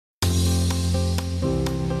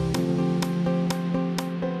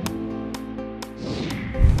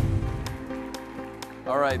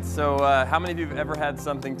All right, so how many of you have ever had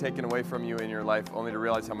something taken away from you in your life only to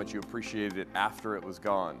realize how much you appreciated it after it was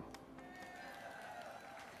gone?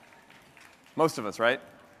 Most of us, right?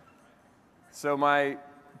 So my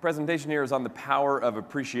presentation here is on the power of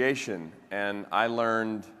appreciation, and I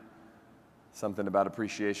learned something about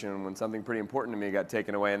appreciation when something pretty important to me got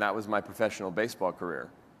taken away, and that was my professional baseball career.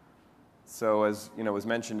 So as was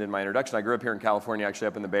mentioned in my introduction, I grew up here in California, actually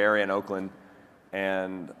up in the Bay Area in Oakland,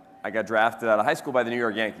 and I got drafted out of high school by the New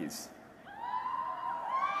York Yankees.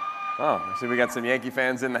 Oh, I see we got some Yankee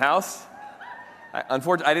fans in the house.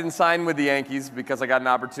 Unfortunately, I didn't sign with the Yankees because I got an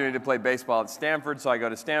opportunity to play baseball at Stanford, so I go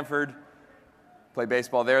to Stanford, play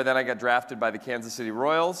baseball there. Then I got drafted by the Kansas City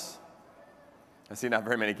Royals. I see not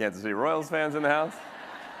very many Kansas City Royals fans in the house.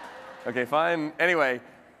 Okay, fine. Anyway,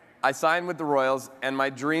 I signed with the Royals, and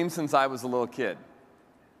my dream since I was a little kid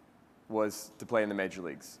was to play in the major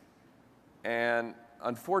leagues. And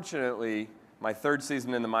unfortunately, my third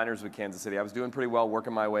season in the minors with Kansas City, I was doing pretty well,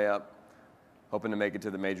 working my way up, hoping to make it to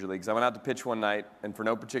the major leagues. I went out to pitch one night, and for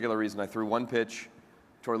no particular reason, I threw one pitch,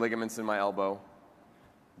 tore ligaments in my elbow,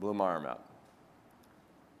 blew my arm out.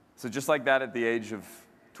 So just like that, at the age of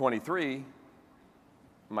 23,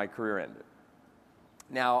 my career ended.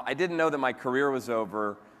 Now, I didn't know that my career was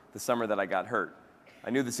over the summer that I got hurt. I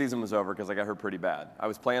knew the season was over because I got hurt pretty bad. I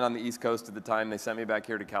was playing on the East Coast at the time. They sent me back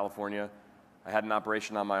here to California. I had an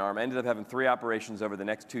operation on my arm. I ended up having 3 operations over the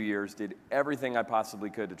next 2 years, did everything I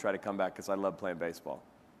possibly could to try to come back because I loved playing baseball.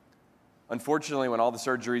 Unfortunately, when all the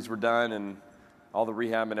surgeries were done and all the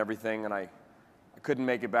rehab and everything, and I couldn't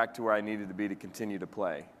make it back to where I needed to be to continue to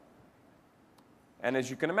play. And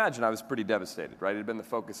as you can imagine, I was pretty devastated, right? It had been the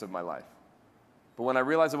focus of my life. But when I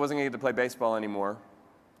realized I wasn't going to get to play baseball anymore,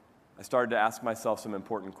 I started to ask myself some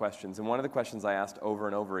important questions. And one of the questions I asked over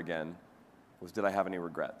and over again was, did I have any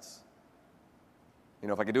regrets?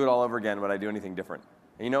 If I could do it all over again, would I do anything different?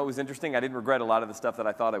 And it was interesting. I didn't regret a lot of the stuff that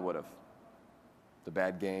I thought I would have. The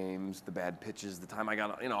bad games, the bad pitches, the time I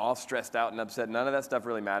got all stressed out and upset. None of that stuff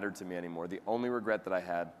really mattered to me anymore. The only regret that I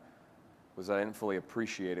had was that I didn't fully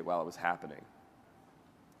appreciate it while it was happening.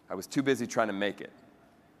 I was too busy trying to make it.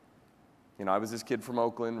 I was this kid from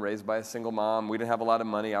Oakland, raised by a single mom. We didn't have a lot of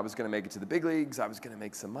money. I was going to make it to the big leagues. I was going to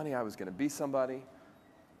make some money. I was going to be somebody.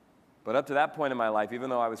 But up to that point in my life, even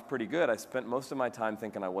though I was pretty good, I spent most of my time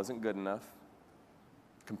thinking I wasn't good enough,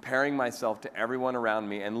 comparing myself to everyone around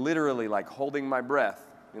me, and literally like holding my breath,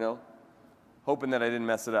 hoping that I didn't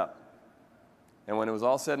mess it up. And when it was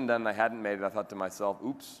all said and done and I hadn't made it, I thought to myself,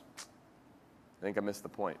 oops, I think I missed the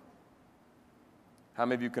point. How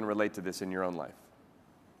many of you can relate to this in your own life?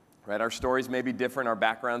 Right? Our stories may be different, our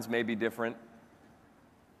backgrounds may be different,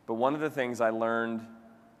 but one of the things I learned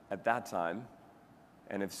at that time,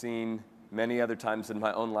 and have seen many other times in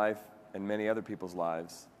my own life and many other people's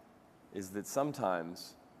lives, is that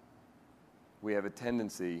sometimes we have a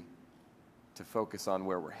tendency to focus on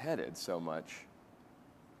where we're headed so much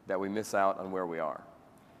that we miss out on where we are.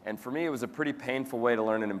 And for me, it was a pretty painful way to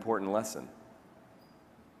learn an important lesson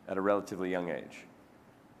at a relatively young age.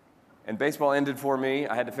 And baseball ended for me.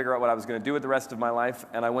 I had to figure out what I was going to do with the rest of my life,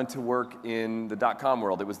 and I went to work in the dot-com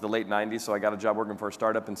world. It was the late 90s, so I got a job working for a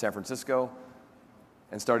startup in San Francisco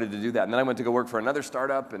and started to do that. And then I went to go work for another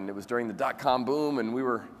startup, and it was during the dot-com boom, and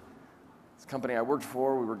this company I worked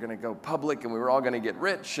for, we were going to go public, and we were all going to get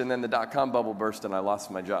rich, and then the dot-com bubble burst, and I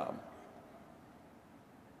lost my job.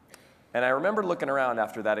 And I remember looking around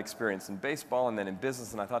after that experience in baseball and then in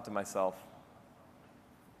business, and I thought to myself,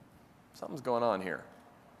 something's going on here.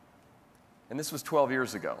 And this was 12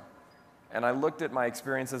 years ago. And I looked at my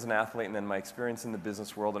experience as an athlete and then my experience in the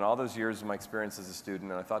business world and all those years of my experience as a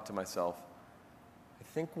student, and I thought to myself,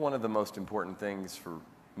 I think one of the most important things for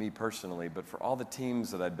me personally, but for all the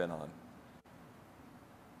teams that I'd been on,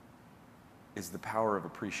 is the power of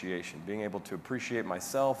appreciation. Being able to appreciate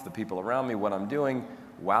myself, the people around me, what I'm doing,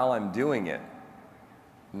 while I'm doing it,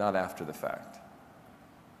 not after the fact.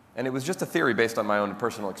 And it was just a theory based on my own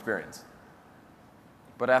personal experience.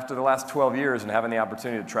 But after the last 12 years and having the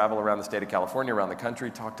opportunity to travel around the state of California, around the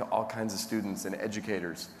country, talk to all kinds of students and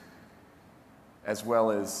educators, as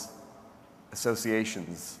well as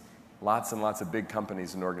associations, lots and lots of big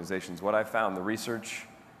companies and organizations, what I found, the research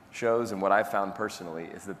shows, and what I found personally,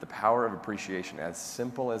 is that the power of appreciation, as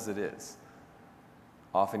simple as it is,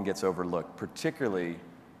 often gets overlooked, particularly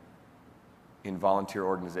in volunteer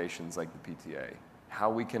organizations like the PTA. How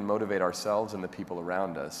we can motivate ourselves and the people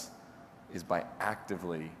around us is by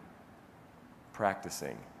actively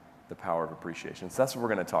practicing the power of appreciation. So that's what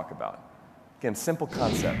we're going to talk about. Again, simple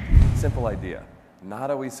concept, simple idea.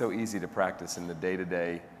 Not always so easy to practice in the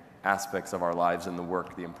day-to-day aspects of our lives and the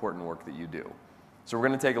work, the important work that you do. So we're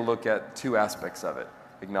going to take a look at 2 aspects of it.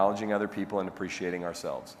 acknowledging other people, and appreciating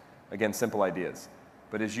ourselves. Again, simple ideas.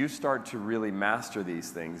 But as you start to really master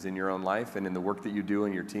these things in your own life and in the work that you do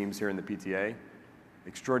in your teams here in the PTA,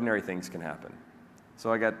 extraordinary things can happen.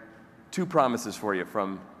 So I got 2 promises for you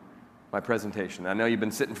from my presentation. I know you've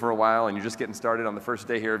been sitting for a while and you're just getting started on the first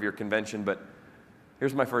day here of your convention, but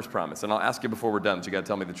here's my first promise, and I'll ask you before we're done, so you got to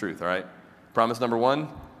tell me the truth, all right? Promise number 1,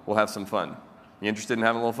 we'll have some fun. You interested in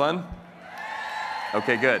having a little fun?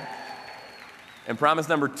 Okay, good. And promise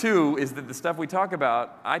number 2 is that the stuff I talk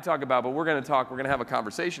about, but we're going to have a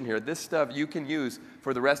conversation here. This stuff you can use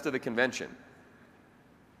for the rest of the convention.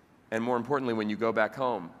 And more importantly, when you go back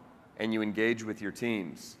home and you engage with your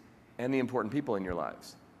teams and the important people in your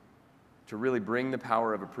lives, to really bring the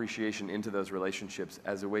power of appreciation into those relationships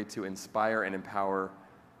as a way to inspire and empower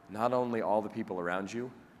not only all the people around you,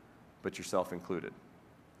 but yourself included.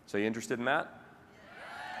 So you interested in that?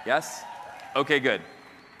 Yes? Okay, good.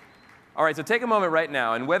 All right, so take a moment right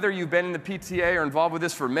now, and whether you've been in the PTA or involved with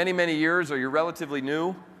this for many, many years, or you're relatively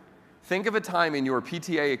new, think of a time in your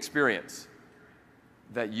PTA experience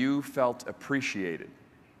that you felt appreciated,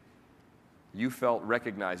 you felt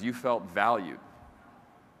recognized, you felt valued.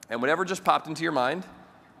 And whatever just popped into your mind,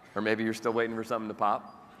 or maybe you're still waiting for something to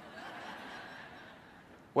pop,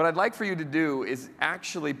 what I'd like for you to do is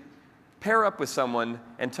actually pair up with someone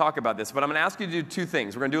and talk about this. But I'm going to ask you to do 2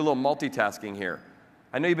 things. We're going to do a little multitasking here.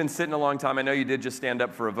 I know you've been sitting a long time. I know you did just stand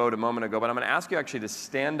up for a vote a moment ago, but I'm going to ask you actually to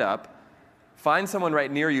stand up, find someone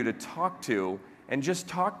right near you to talk to, and just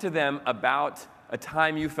talk to them about a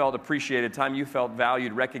time you felt appreciated, a time you felt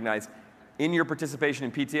valued, recognized in your participation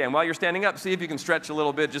in PTA. And while you're standing up, see if you can stretch a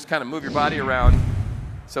little bit, just kind of move your body around.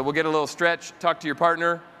 So we'll get a little stretch, talk to your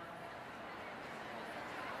partner.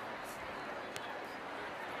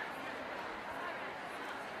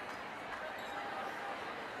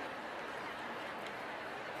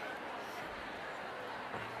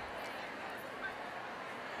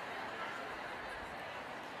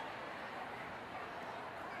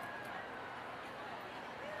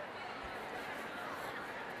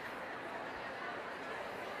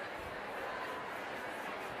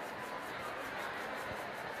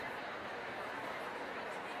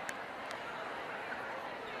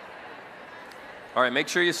 All right, make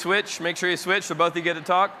sure you switch so both of you get to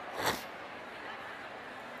talk.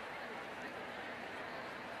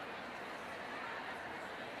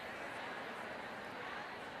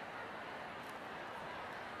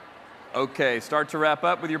 Okay, start to wrap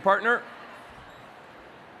up with your partner.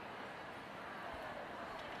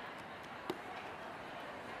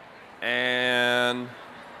 And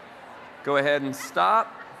go ahead and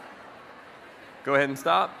stop. Go ahead and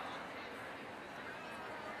stop.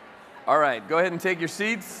 All right, go ahead and take your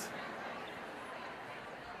seats.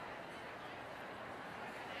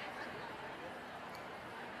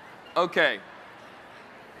 Okay.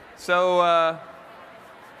 So,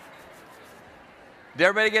 did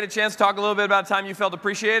everybody get a chance to talk a little bit about a time you felt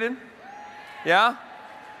appreciated? Yeah?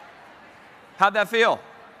 How'd that feel?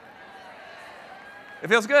 It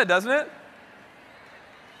feels good, doesn't it?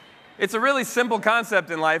 It's a really simple concept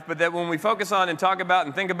in life, but that when we focus on and talk about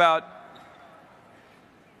and think about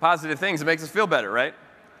positive things, it makes us feel better, right?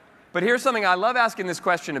 But here's something, I love asking this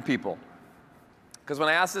question of people. Because when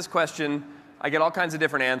I ask this question, I get all kinds of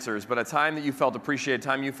different answers, but a time that you felt appreciated, a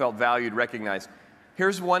time you felt valued, recognized.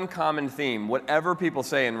 Here's one common theme, whatever people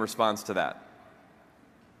say in response to that.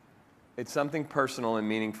 It's something personal and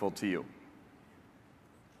meaningful to you.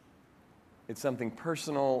 It's something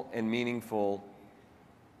personal and meaningful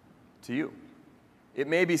to you. It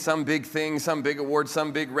may be some big thing, some big award,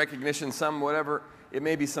 some big recognition, some whatever. It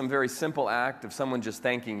may be some very simple act of someone just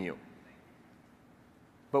thanking you.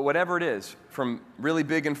 But whatever it is, from really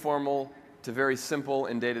big and formal to very simple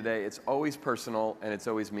and day-to-day, it's always personal and it's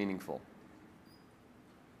always meaningful.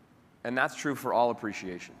 And that's true for all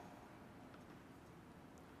appreciation.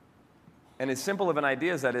 And as simple of an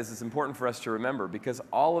idea as that is, it's important for us to remember, because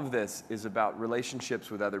all of this is about relationships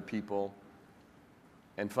with other people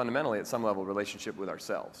and fundamentally, at some level, relationship with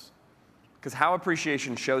ourselves. Because how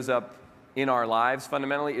appreciation shows up in our lives,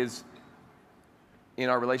 fundamentally, is in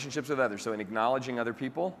our relationships with others. So in acknowledging other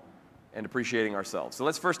people and appreciating ourselves. So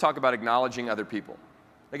let's first talk about acknowledging other people.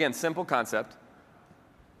 Again, simple concept,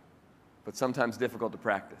 but sometimes difficult to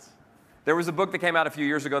practice. There was a book that came out a few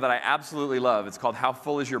years ago that I absolutely love. It's called How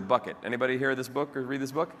Full Is Your Bucket? Anybody hear this book or read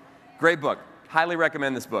this book? Great book. Highly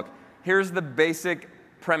recommend this book. Here's the basic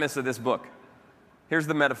premise of this book. Here's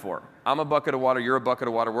the metaphor. I'm a bucket of water, you're a bucket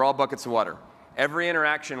of water, we're all buckets of water. Every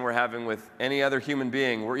interaction we're having with any other human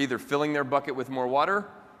being, we're either filling their bucket with more water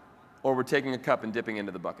or we're taking a cup and dipping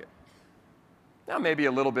into the bucket. Now, maybe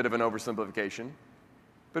a little bit of an oversimplification,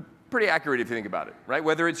 but pretty accurate if you think about it, right?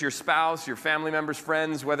 Whether it's your spouse, your family members,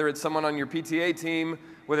 friends, whether it's someone on your PTA team,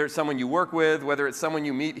 whether it's someone you work with, whether it's someone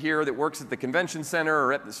you meet here that works at the convention center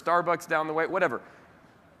or at the Starbucks down the way, whatever.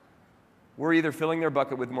 We're either filling their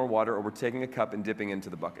bucket with more water or we're taking a cup and dipping into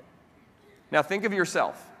the bucket. Now think of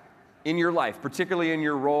yourself in your life, particularly in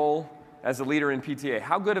your role as a leader in PTA.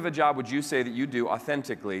 How good of a job would you say that you do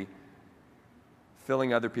authentically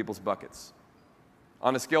filling other people's buckets?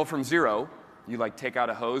 On a scale from 0, you like take out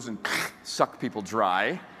a hose and suck people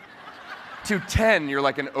dry, to 10, you're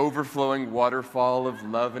like an overflowing waterfall of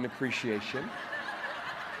love and appreciation.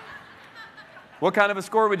 What kind of a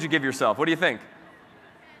score would you give yourself? What do you think?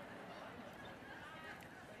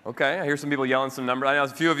 Okay, I hear some people yelling some numbers. I know a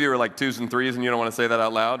few of you are like 2s and 3s and you don't want to say that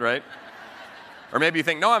out loud, right? Or maybe you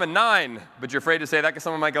think, no, I'm a 9, but you're afraid to say that because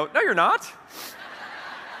someone might go, no, you're not.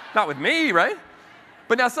 Not with me, right?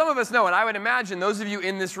 But now some of us know, and I would imagine those of you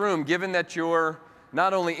in this room, given that you're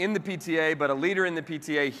not only in the PTA, but a leader in the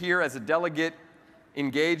PTA here as a delegate,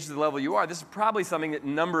 engaged to the level you are, this is probably something that a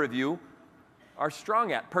number of you are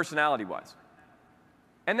strong at, personality-wise.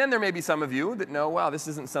 And then there may be some of you that know, wow, this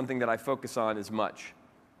isn't something that I focus on as much.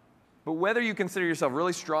 But whether you consider yourself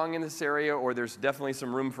really strong in this area or there's definitely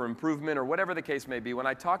some room for improvement or whatever the case may be, when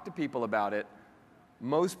I talk to people about it,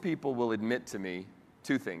 most people will admit to me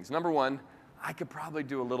 2 things. Number 1, I could probably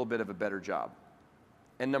do a little bit of a better job.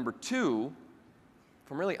 And number 2,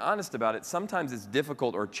 if I'm really honest about it, sometimes it's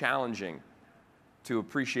difficult or challenging to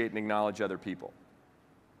appreciate and acknowledge other people.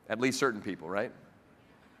 At least certain people, right?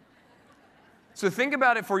 So think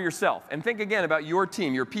about it for yourself, and think again about your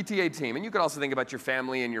team, your PTA team, and you could also think about your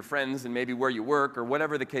family and your friends and maybe where you work or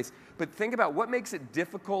whatever the case, but think about what makes it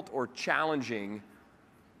difficult or challenging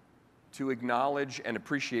to acknowledge and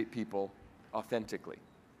appreciate people authentically.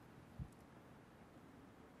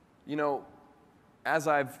 You know, as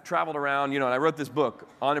I've traveled around, and I wrote this book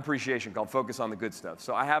on appreciation called Focus on the Good Stuff.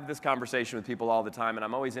 So I have this conversation with people all the time, and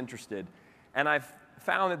I'm always interested. And I've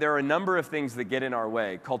found that there are a number of things that get in our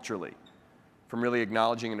way culturally from really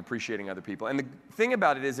acknowledging and appreciating other people. And the thing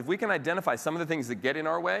about it is, if we can identify some of the things that get in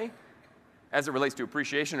our way, as it relates to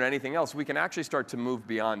appreciation or anything else, we can actually start to move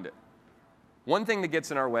beyond it. One thing that gets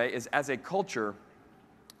in our way is, as a culture,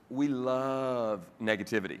 we love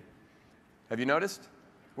negativity. Have you noticed?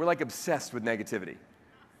 We're like obsessed with negativity.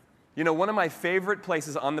 You know, one of my favorite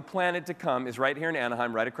places on the planet to come is right here in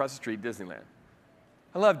Anaheim, right across the street, Disneyland.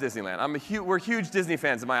 I love Disneyland. We're huge Disney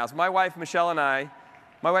fans in my house. My wife, Michelle, and I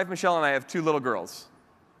have 2 little girls,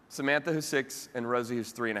 Samantha, who's 6, and Rosie,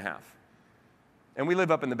 who's 3.5. And we live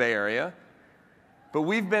up in the Bay Area. But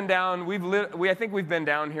we've been down, I think we've been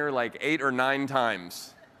down here like 8 or 9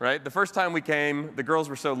 times, right? The first time we came, the girls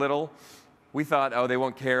were so little, we thought, oh, they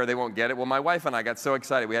won't care, they won't get it. Well, my wife and I got so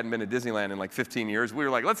excited. We hadn't been to Disneyland in like 15 years. We were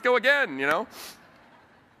like, let's go again,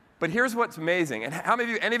 But here's what's amazing. And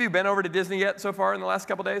any of you been over to Disney yet so far in the last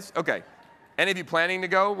couple days? Okay. Any of you planning to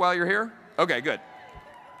go while you're here? Okay, good.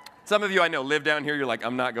 Some of you I know live down here. You're like,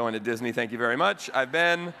 I'm not going to Disney, thank you very much. I've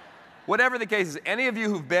been. Whatever the case is, any of you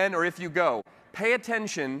who've been or if you go, pay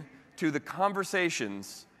attention to the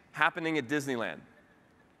conversations happening at Disneyland.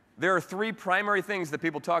 There are 3 primary things that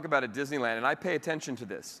people talk about at Disneyland, and I pay attention to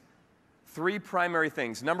this. 3 primary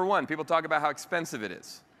things. Number 1, people talk about how expensive it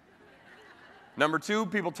is. Number 2,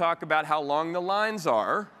 people talk about how long the lines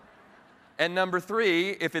are. And number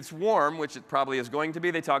 3, if it's warm, which it probably is going to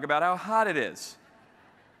be, they talk about how hot it is.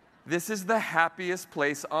 This is the happiest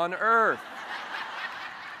place on earth.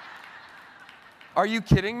 Are you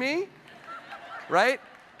kidding me? Right?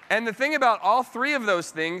 And the thing about all 3 of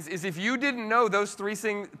those things is if you didn't know those 3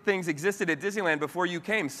 things existed at Disneyland before you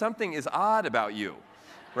came, something is odd about you,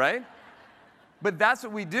 right? But that's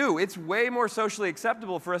what we do. It's way more socially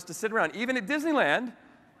acceptable for us to sit around, even at Disneyland,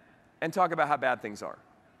 and talk about how bad things are.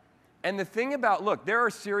 And the thing about, look, there are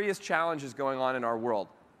serious challenges going on in our world.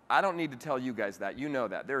 I don't need to tell you guys that. You know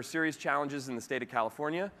that. There are serious challenges in the state of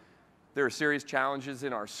California. There are serious challenges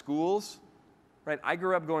in our schools, right? I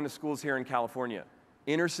grew up going to schools here in California,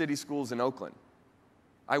 inner city schools in Oakland.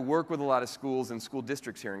 I work with a lot of schools and school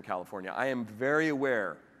districts here in California. I am very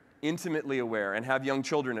aware, intimately aware, and have young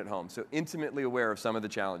children at home, so intimately aware of some of the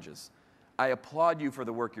challenges. I applaud you for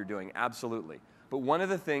the work you're doing, absolutely. But one of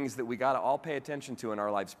the things that we got to all pay attention to in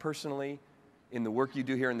our lives personally, in the work you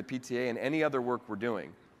do here in the PTA and any other work we're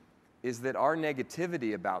doing, is that our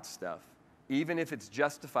negativity about stuff, even if it's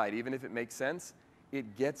justified, even if it makes sense,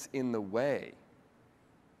 it gets in the way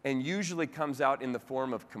and usually comes out in the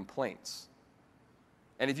form of complaints.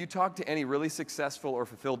 And if you talk to any really successful or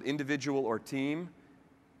fulfilled individual or team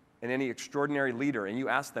and any extraordinary leader and you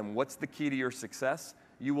ask them, what's the key to your success?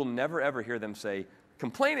 You will never ever hear them say,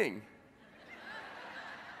 complaining.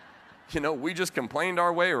 We just complained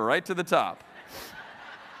our way right to the top.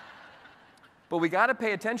 But we got to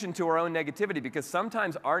pay attention to our own negativity, because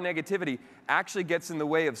sometimes our negativity actually gets in the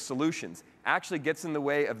way of solutions, actually gets in the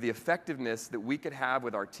way of the effectiveness that we could have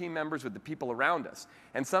with our team members, with the people around us.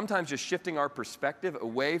 And sometimes just shifting our perspective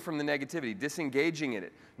away from the negativity, disengaging in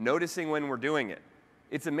it, noticing when we're doing it.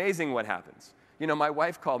 It's amazing what happens. My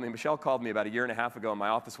wife called me, Michelle called me about 1.5 years ago in my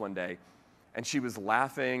office one day, and she was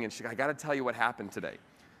laughing, and I got to tell you what happened today.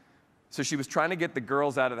 So she was trying to get the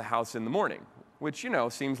girls out of the house in the morning, which,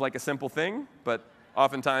 seems like a simple thing, but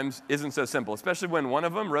oftentimes isn't so simple, especially when one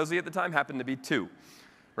of them, Rosie at the time, happened to be 2,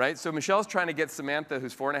 right? So Michelle's trying to get Samantha,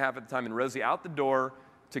 who's 4.5 at the time, and Rosie out the door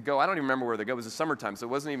to go. I don't even remember where they go. It was the summertime, so it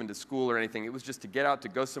wasn't even to school or anything. It was just to get out to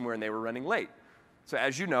go somewhere, and they were running late. So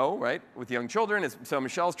as you know, right, with young children, so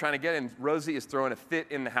Michelle's trying to get in, Rosie is throwing a fit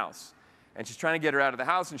in the house. And she's trying to get her out of the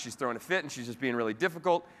house, and she's throwing a fit, and she's just being really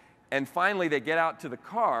difficult. And finally, they get out to the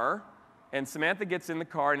car, and Samantha gets in the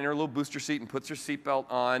car and in her little booster seat and puts her seatbelt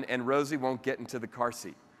on, and Rosie won't get into the car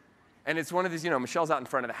seat. And it's one of these, Michelle's out in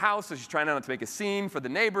front of the house, so she's trying not to make a scene for the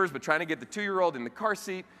neighbors, but trying to get the 2-year-old in the car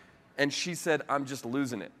seat. And she said, I'm just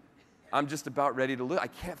losing it. I'm just about ready to lose. I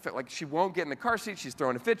can't fit, she won't get in the car seat. She's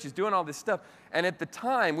throwing a fit. She's doing all this stuff. And at the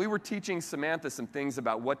time, we were teaching Samantha some things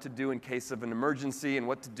about what to do in case of an emergency and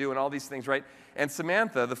what to do and all these things, right? And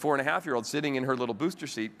Samantha, the 4.5-year-old, sitting in her little booster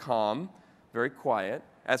seat, calm, very quiet,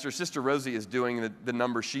 as her sister Rosie is doing the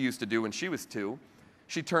number she used to do when she was 2,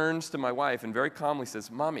 she turns to my wife and very calmly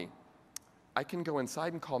says, Mommy, I can go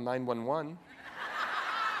inside and call 911.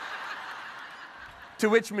 To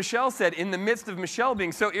which Michelle said, in the midst of Michelle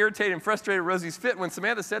being so irritated and frustrated at Rosie's fit, when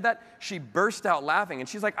Samantha said that, she burst out laughing. And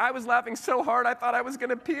she's like, I was laughing so hard, I thought I was going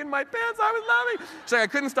to pee in my pants. I was laughing. She's like, I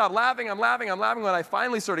couldn't stop laughing. I'm laughing. When I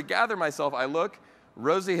finally sort of gather myself, I look.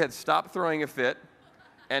 Rosie had stopped throwing a fit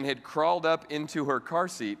and had crawled up into her car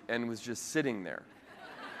seat and was just sitting there,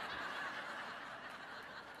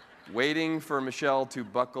 waiting for Michelle to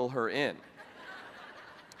buckle her in.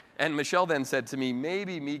 And Michelle then said to me,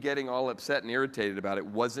 maybe me getting all upset and irritated about it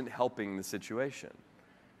wasn't helping the situation.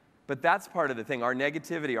 But that's part of the thing. Our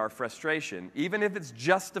negativity, our frustration, even if it's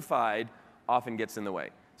justified, often gets in the way.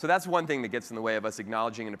 So that's one thing that gets in the way of us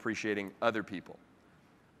acknowledging and appreciating other people.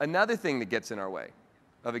 Another thing that gets in our way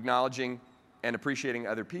of acknowledging and appreciating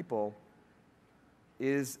other people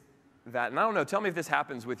is that, and I don't know, tell me if this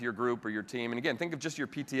happens with your group or your team. And again, think of just your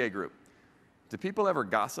PTA group. Do people ever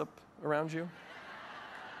gossip around you?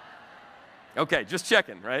 Okay, just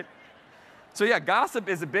checking, right? So yeah, gossip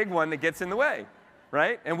is a big one that gets in the way,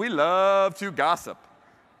 right? And we love to gossip.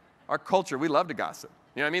 Our culture, we love to gossip.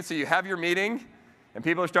 You know what I mean? So you have your meeting, and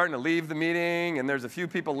people are starting to leave the meeting, and there's a few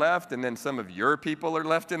people left, and then some of your people are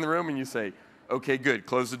left in the room, and you say, okay, good,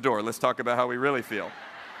 close the door. Let's talk about how we really feel.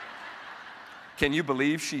 Can you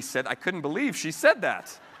believe she said, I couldn't believe she said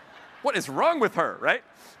that. What is wrong with her, right?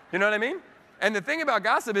 You know what I mean? And the thing about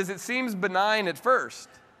gossip is it seems benign at first.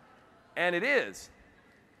 And it is.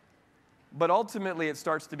 But ultimately, it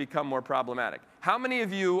starts to become more problematic. How many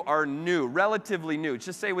of you are new, relatively new,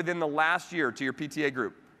 just say within the last year, to your PTA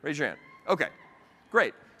group? Raise your hand. Okay,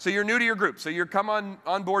 great. So you're new to your group. So you come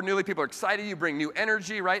on board newly. People are excited. You bring new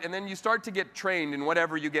energy, right? And then you start to get trained in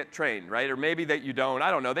whatever you get trained, right? Or maybe that you don't.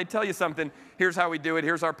 I don't know. They tell you something. Here's how we do it.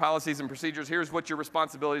 Here's our policies and procedures. Here's what your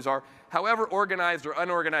responsibilities are. However organized or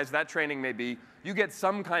unorganized that training may be, you get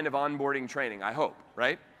some kind of onboarding training, I hope,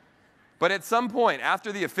 right? But at some point,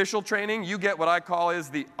 after the official training, you get what I call is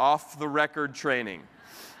the off-the-record training,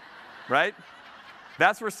 right?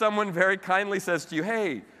 That's where someone very kindly says to you,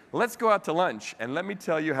 hey, let's go out to lunch, and let me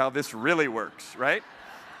tell you how this really works, right?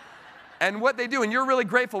 And what they do, and you're really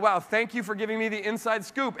grateful, wow, thank you for giving me the inside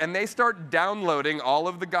scoop, and they start downloading all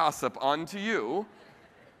of the gossip onto you.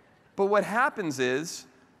 But what happens is,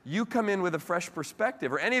 you come in with a fresh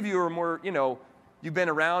perspective, or any of you are more, you've been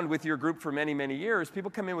around with your group for many, many years.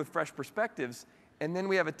 People come in with fresh perspectives, and then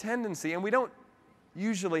we have a tendency, and we don't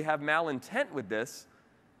usually have malintent with this,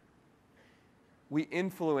 we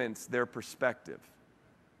influence their perspective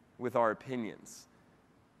with our opinions.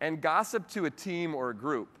 And gossip to a team or a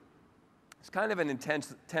group, it's kind of an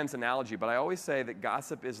intense analogy, but I always say that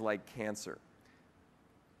gossip is like cancer.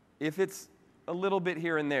 If it's a little bit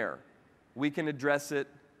here and there, we can address it,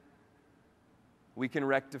 we can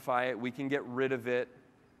rectify it, we can get rid of it,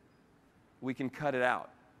 we can cut it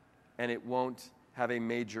out, and it won't have a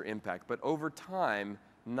major impact. But over time,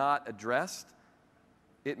 not addressed,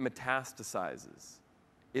 it metastasizes,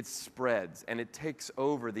 it spreads, and it takes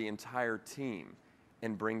over the entire team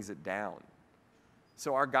and brings it down.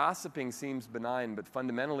 So our gossiping seems benign, but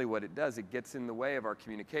fundamentally what it does, it gets in the way of our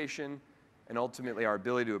communication and ultimately our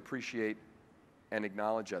ability to appreciate and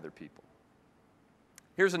acknowledge other people.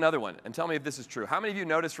 Here's another one, and tell me if this is true. How many of you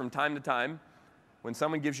notice from time to time when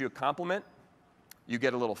someone gives you a compliment, you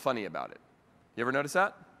get a little funny about it? You ever notice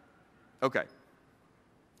that? Okay.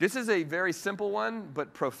 This is a very simple one,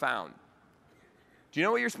 but profound. Do you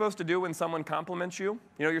know what you're supposed to do when someone compliments you? You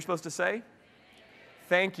know what you're supposed to say?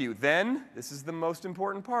 Thank you. Then, this is the most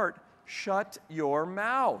important part, shut your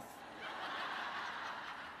mouth.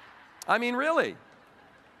 I mean, really.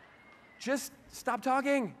 Just stop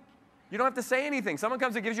talking. You don't have to say anything. Someone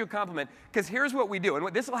comes and gives you a compliment, because here's what we do,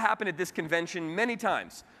 and this will happen at this convention many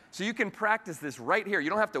times. So you can practice this right here. You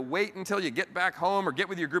don't have to wait until you get back home or get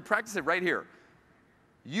with your group. Practice it right here.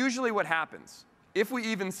 Usually what happens, if we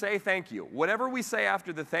even say thank you, whatever we say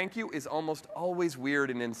after the thank you is almost always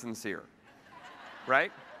weird and insincere,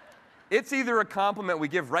 right? It's either a compliment we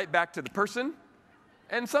give right back to the person,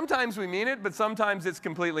 and sometimes we mean it, but sometimes it's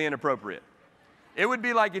completely inappropriate. It would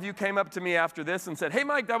be like if you came up to me after this and said, hey,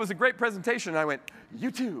 Mike, that was a great presentation. And I went,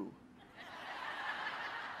 you too.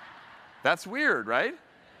 That's weird, right?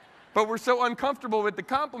 But we're so uncomfortable with the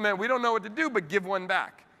compliment, we don't know what to do but give one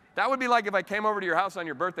back. That would be like if I came over to your house on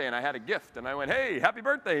your birthday and I had a gift, and I went, hey, happy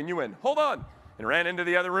birthday, and you went, hold on, and ran into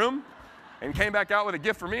the other room and came back out with a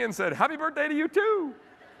gift for me and said, happy birthday to you too.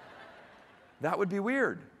 That would be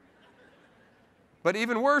weird. But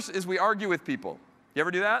even worse is we argue with people. You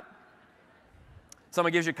ever do that?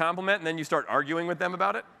 Someone gives you a compliment and then you start arguing with them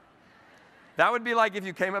about it? That would be like if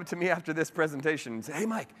you came up to me after this presentation and said, hey,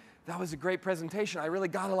 Mike, that was a great presentation. I really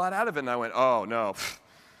got a lot out of it. And I went, oh, no,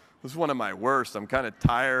 this is one of my worst. I'm kind of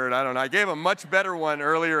tired. I don't know. I gave a much better one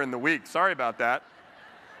earlier in the week. Sorry about that.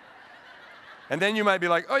 And then you might be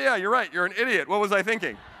like, oh, yeah, you're right. You're an idiot. What was I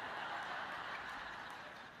thinking?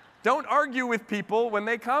 Don't argue with people when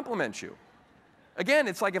they compliment you. Again,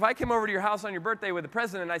 it's like if I came over to your house on your birthday with a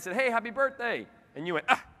present and I said, hey, happy birthday. And you went,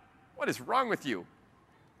 what is wrong with you?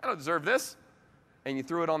 I don't deserve this. And you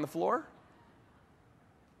threw it on the floor.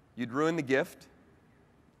 You'd ruin the gift.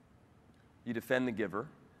 You'd offend the giver.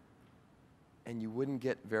 And you wouldn't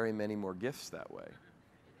get very many more gifts that way.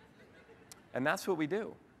 And that's what we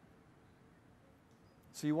do.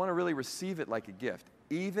 So you want to really receive it like a gift,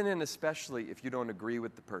 even and especially if you don't agree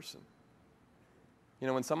with the person. You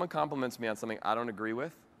know, when someone compliments me on something I don't agree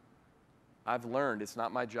with, I've learned it's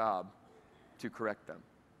not my job to correct them.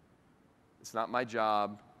 It's not my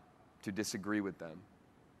job to disagree with them.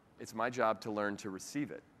 It's my job to learn to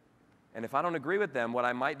receive it. And if I don't agree with them, what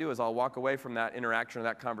I might do is I'll walk away from that interaction or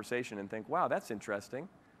that conversation and think, wow, that's interesting.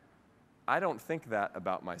 I don't think that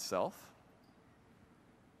about myself.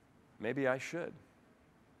 Maybe I should.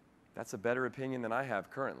 That's a better opinion than I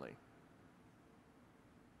have currently.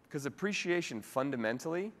 Because appreciation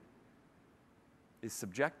fundamentally is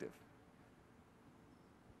subjective.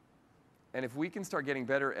 And if we can start getting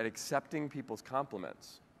better at accepting people's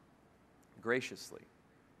compliments graciously,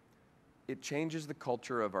 it changes the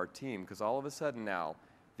culture of our team, because all of a sudden now,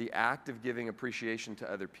 the act of giving appreciation to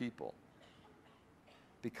other people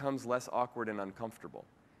becomes less awkward and uncomfortable.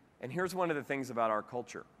 And here's one of the things about our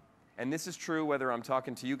culture. And this is true whether I'm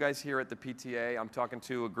talking to you guys here at the PTA, I'm talking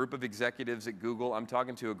to a group of executives at Google, I'm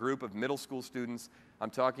talking to a group of middle school students, I'm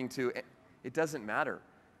talking to, it doesn't matter.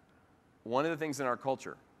 One of the things in our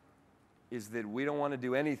culture is that we don't want to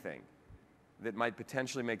do anything that might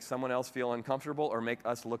potentially make someone else feel uncomfortable or make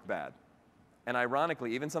us look bad. And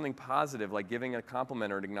ironically, even something positive like giving a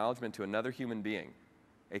compliment or an acknowledgement to another human being,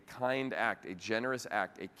 a kind act, a generous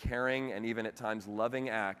act, a caring and even at times loving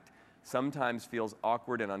act, sometimes feels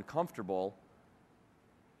awkward and uncomfortable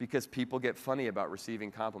because people get funny about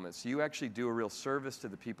receiving compliments. So you actually do a real service to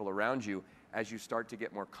the people around you as you start to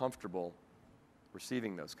get more comfortable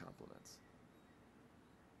receiving those compliments.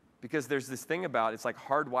 Because there's this thing about, it's like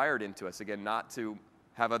hardwired into us, again, not to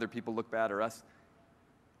have other people look bad or us.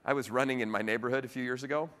 I was running in my neighborhood a few years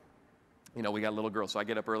ago. You know, we got a little girl, so I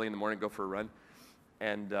get up early in the morning, go for a run.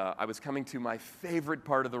 And I was coming to my favorite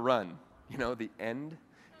part of the run, you know, the end.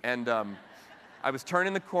 And I was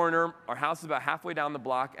turning the corner. Our house is about halfway down the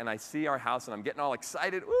block, and I see our house, and I'm getting all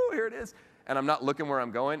excited. Ooh, here it is. And I'm not looking where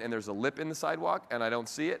I'm going, and there's a lip in the sidewalk, and I don't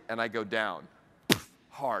see it, and I go down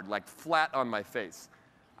hard, like flat on my face.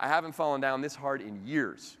 I haven't fallen down this hard in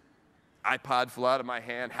years. iPod flew out of my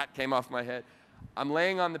hand, hat came off my head. I'm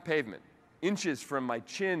laying on the pavement, inches from my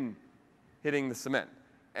chin hitting the cement.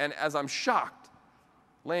 And as I'm shocked,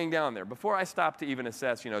 laying down there, before I stopped to even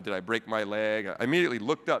assess, you know, did I break my leg? I immediately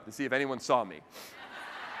looked up to see if anyone saw me.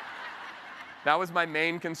 That was my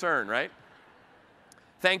main concern, right?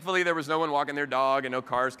 Thankfully, there was no one walking their dog and no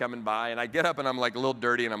cars coming by. And I get up and I'm like a little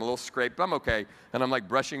dirty and I'm a little scraped, but I'm okay. And I'm like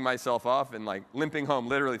brushing myself off and like limping home,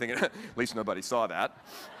 literally thinking, at least nobody saw that.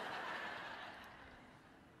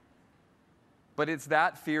 But it's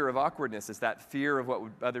that fear of awkwardness. It's that fear of what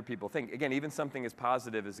would other people think. Again, even something as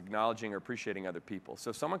positive as acknowledging or appreciating other people.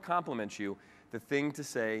 So if someone compliments you, the thing to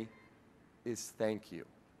say is thank you.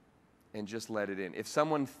 And just let it in. If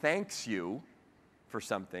someone thanks you for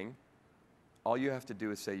something, all you have to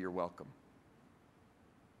do is say you're welcome.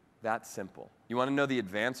 That's simple. You want to know the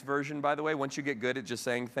advanced version, by the way? Once you get good at just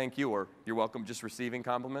saying thank you or you're welcome, just receiving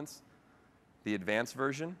compliments, the advanced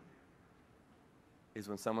version is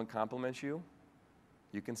when someone compliments you,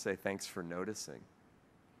 you can say thanks for noticing.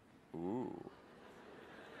 Ooh.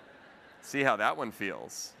 See how that one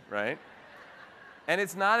feels, right? And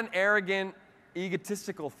it's not an arrogant,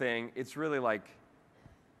 egotistical thing. It's really like,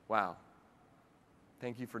 wow,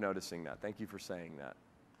 thank you for noticing that. Thank you for saying that.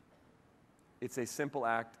 It's a simple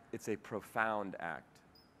act. It's a profound act.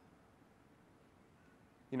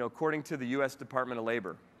 You know, according to the U.S. Department of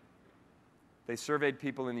Labor, they surveyed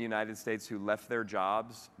people in the United States who left their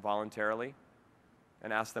jobs voluntarily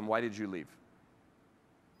and asked them, why did you leave?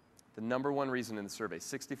 The number one reason in the survey,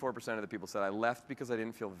 64% of the people said, I left because I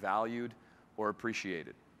didn't feel valued or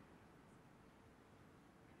appreciated.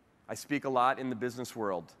 I speak a lot in the business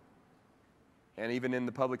world and even in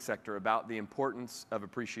the public sector about the importance of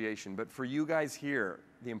appreciation. But for you guys here,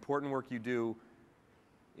 the important work you do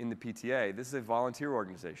in the PTA, this is a volunteer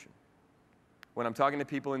organization. When I'm talking to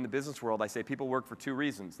people in the business world, I say people work for two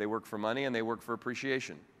reasons. They work for money and they work for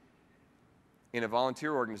appreciation. In a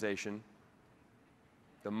volunteer organization,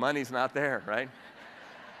 the money's not there, right?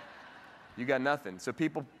 You got nothing. So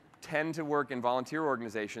people tend to work in volunteer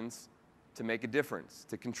organizations to make a difference,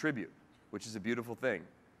 to contribute, which is a beautiful thing.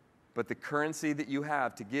 But the currency that you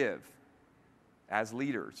have to give as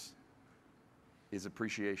leaders is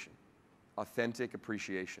appreciation, authentic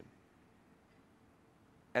appreciation.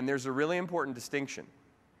 And there's a really important distinction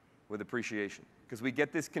with appreciation, because we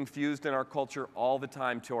get this confused in our culture all the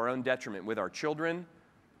time to our own detriment, with our children,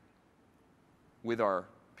 with our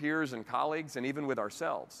peers and colleagues, and even with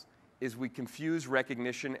ourselves, is we confuse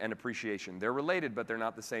recognition and appreciation. They're related, but they're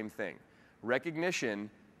not the same thing. Recognition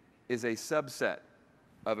is a subset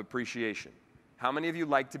of appreciation. How many of you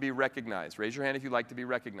like to be recognized? Raise your hand if you like to be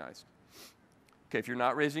recognized. Okay, if you're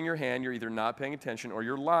not raising your hand, you're either not paying attention or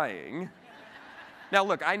you're lying. Now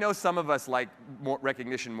look, I know some of us like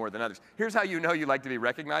recognition more than others. Here's how you know you like to be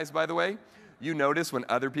recognized, by the way. You notice when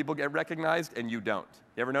other people get recognized and you don't.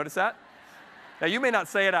 You ever notice that? Now you may not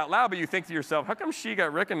say it out loud, but you think to yourself, how come she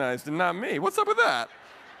got recognized and not me? What's up with that,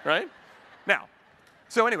 right? Now,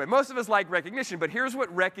 so anyway, most of us like recognition, but here's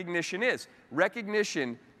what recognition is.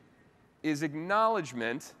 Recognition is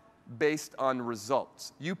acknowledgement based on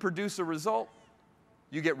results. You produce a result,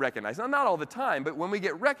 you get recognized. Now, not all the time, but when we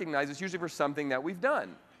get recognized, it's usually for something that we've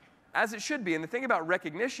done, as it should be. And the thing about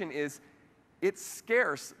recognition is it's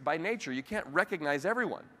scarce by nature. You can't recognize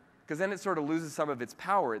everyone, because then it sort of loses some of its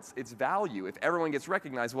power, its value. If everyone gets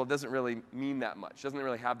recognized, well, it doesn't really mean that much. It doesn't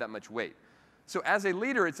really have that much weight. So as a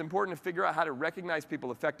leader, it's important to figure out how to recognize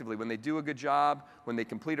people effectively. When they do a good job, when they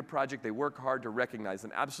complete a project, they work hard to recognize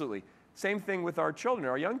them. Absolutely. Same thing with our children,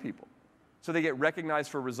 our young people. So they get recognized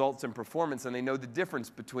for results and performance, and they know the difference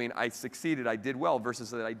between I succeeded, I did well, versus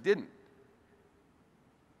that I didn't.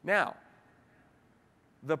 Now,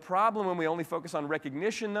 the problem when we only focus on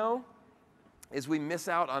recognition, though, is we miss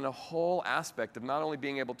out on a whole aspect of not only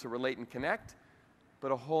being able to relate and connect,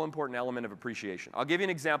 but a whole important element of appreciation. I'll give you an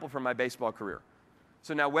example from my baseball career.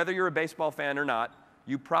 So now, whether you're a baseball fan or not,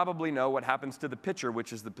 you probably know what happens to the pitcher,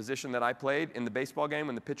 which is the position that I played in the baseball game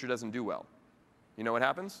when the pitcher doesn't do well. You know what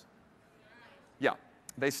happens? Yeah,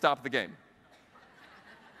 they stop the game.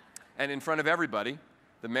 And in front of everybody,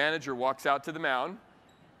 the manager walks out to the mound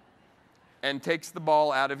and takes the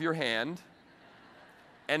ball out of your hand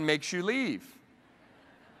and makes you leave.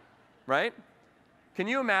 Right? Can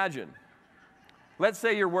you imagine? Let's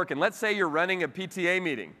say you're working. Let's say you're running a PTA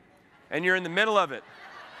meeting, and you're in the middle of it,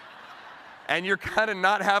 and you're kind of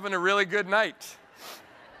not having a really good night.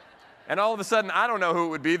 And all of a sudden, I don't know who it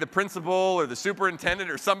would be, the principal or the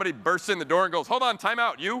superintendent or somebody bursts in the door and goes, hold on, time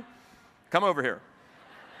out, you, come over here.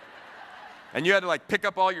 And you had to like pick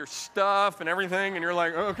up all your stuff and everything, and you're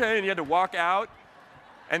like, okay, and you had to walk out.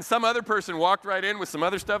 And some other person walked right in with some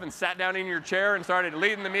other stuff and sat down in your chair and started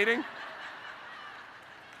leading the meeting.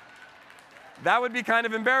 That would be kind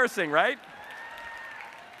of embarrassing, right?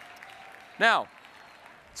 Now,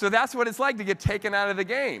 so that's what it's like to get taken out of the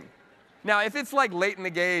game. Now, if it's like late in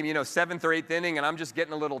the game, you know, 7th or 8th inning, and I'm just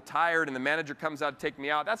getting a little tired, and the manager comes out to take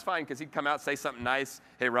me out, that's fine, because he'd come out and say something nice.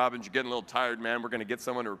 Hey, Robbins, you're getting a little tired, man. We're going to get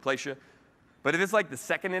someone to replace you. But if it's like the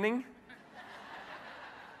 2nd inning,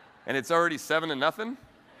 and it's already 7-0,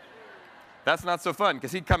 that's not so fun,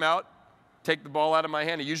 because he'd come out, take the ball out of my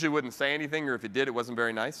hand. He usually wouldn't say anything, or if he did, it wasn't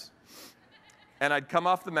very nice. And I'd come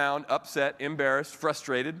off the mound upset, embarrassed,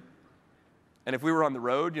 frustrated. And if we were on the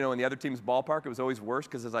road, in the other team's ballpark, it was always worse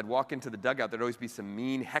because as I'd walk into the dugout, there'd always be some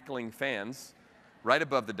mean, heckling fans right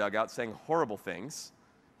above the dugout saying horrible things,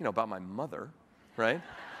 about my mother, right?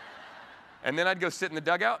 And then I'd go sit in the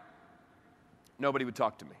dugout. Nobody would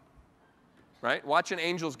talk to me, right? Watch an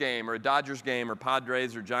Angels game or a Dodgers game or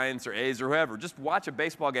Padres or Giants or A's or whoever. Just watch a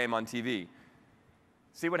baseball game on TV.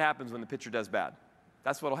 See what happens when the pitcher does bad.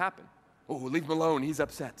 That's what'll happen. Oh, leave him alone. He's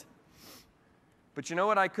upset. But you know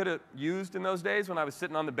what I could have used in those days when I was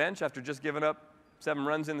sitting on the bench after just giving up 7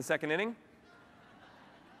 runs in the second inning?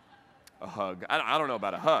 A hug. I don't know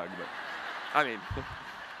about a hug, but I mean,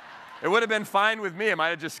 it would have been fine with me. It might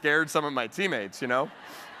have just scared some of my teammates,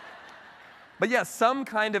 But yeah, some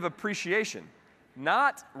kind of appreciation,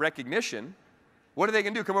 not recognition. What are they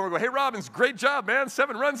going to do? Come over and go, hey, Robbins, great job, man.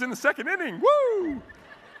 7 runs in the second inning. Woo!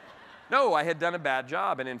 No, I had done a bad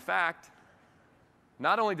job. And in fact,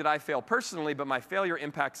 not only did I fail personally, but my failure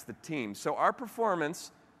impacts the team. So our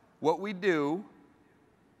performance, what we do,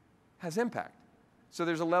 has impact. So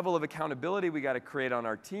there's a level of accountability we got to create on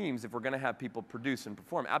our teams if we're going to have people produce and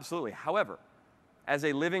perform. Absolutely. However, as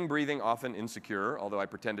a living, breathing, often insecure, although I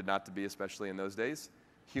pretended not to be, especially in those days,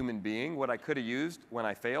 human being, what I could have used when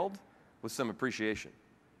I failed was some appreciation.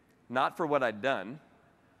 Not for what I'd done,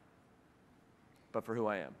 but for who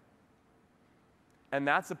I am. And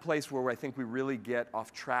that's a place where I think we really get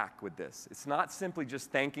off track with this. It's not simply just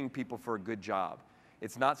thanking people for a good job.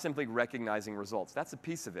 It's not simply recognizing results. That's a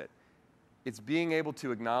piece of it. It's being able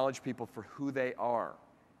to acknowledge people for who they are,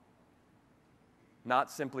 not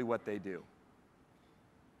simply what they do.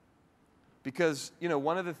 Because,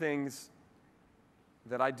 one of the things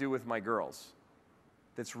that I do with my girls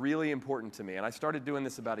that's really important to me, and I started doing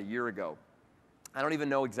this about a year ago. I don't even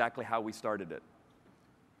know exactly how we started it.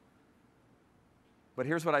 But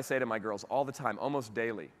here's what I say to my girls all the time, almost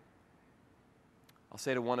daily. I'll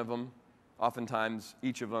say to one of them, oftentimes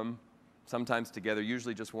each of them, sometimes together,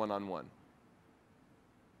 usually just one-on-one.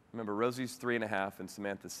 Remember, Rosie's 3.5 and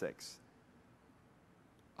Samantha's 6.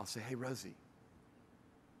 I'll say, hey, Rosie,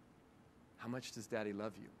 how much does Daddy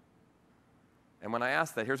love you? And when I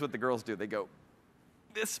ask that, here's what the girls do. They go,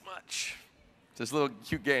 this much. It's this little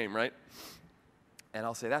cute game, right? And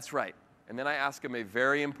I'll say, that's right. And then I ask them a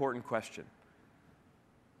very important question.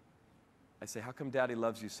 I say, how come Daddy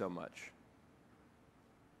loves you so much?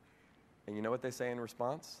 And you know what they say in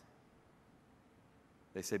response?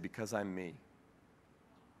 They say, because I'm me.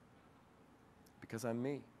 Because I'm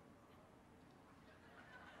me.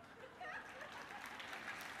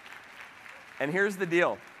 And here's the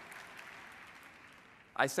deal.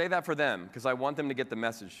 I say that for them because I want them to get the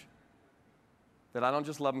message that I don't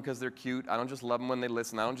just love them because they're cute. I don't just love them when they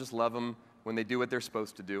listen. I don't just love them when they do what they're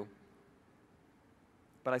supposed to do.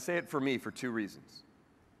 But I say it for me for 2 reasons.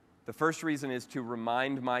 The first reason is to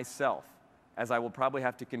remind myself, as I will probably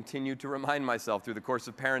have to continue to remind myself through the course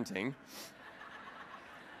of parenting,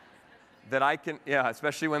 that I can,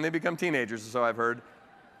 especially when they become teenagers, so I've heard,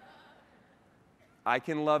 I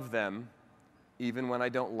can love them even when I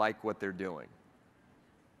don't like what they're doing.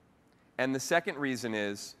 And the second reason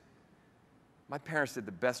is, my parents did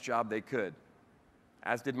the best job they could,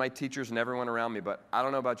 as did my teachers and everyone around me, but I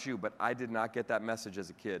don't know about you, but I did not get that message as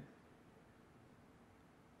a kid.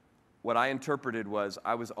 What I interpreted was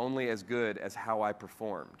I was only as good as how I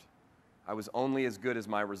performed. I was only as good as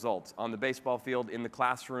my results. On the baseball field, in the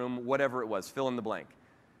classroom, whatever it was, fill in the blank.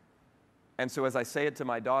 And so as I say it to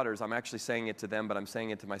my daughters, I'm actually saying it to them, but I'm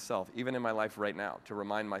saying it to myself, even in my life right now, to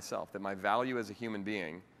remind myself that my value as a human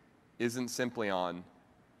being isn't simply on,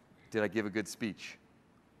 did I give a good speech?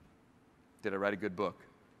 Did I write a good book?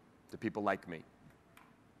 Do people like me?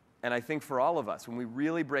 And I think for all of us, when we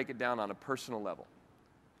really break it down on a personal level,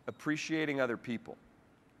 appreciating other people,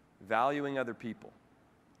 valuing other people,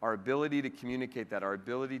 our ability to communicate that, our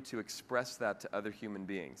ability to express that to other human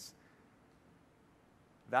beings,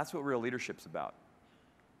 that's what real leadership's about.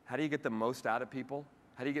 How do you get the most out of people?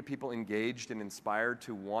 How do you get people engaged and inspired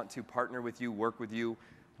to want to partner with you, work with you,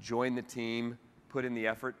 join the team, put in the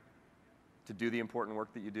effort to do the important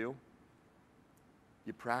work that you do?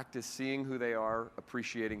 You practice seeing who they are,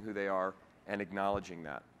 appreciating who they are, and acknowledging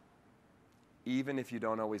that, even if you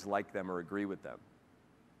don't always like them or agree with them.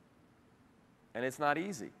 And it's not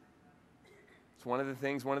easy. It's one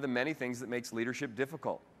of the many things that makes leadership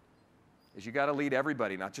difficult, is you got to lead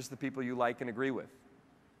everybody, not just the people you like and agree with.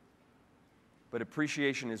 But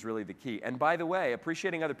appreciation is really the key. And by the way,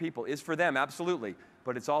 appreciating other people is for them, absolutely,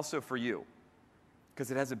 but it's also for you, because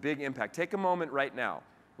it has a big impact. Take a moment right now.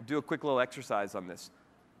 We'll do a quick little exercise on this.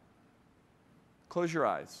 Close your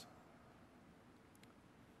eyes.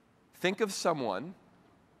 Think of someone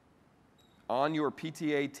on your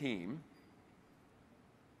PTA team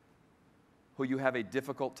who you have a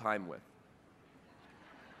difficult time with.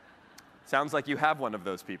 Sounds like you have one of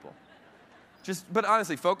those people. But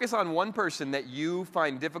honestly, focus on one person that you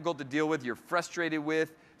find difficult to deal with, you're frustrated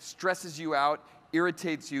with, stresses you out,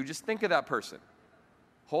 irritates you. Just think of that person.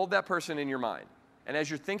 Hold that person in your mind. And as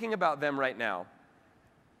you're thinking about them right now,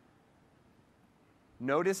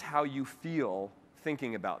 notice how you feel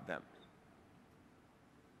thinking about them.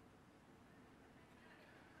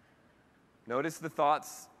 Notice the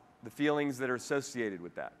thoughts, the feelings that are associated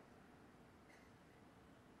with that.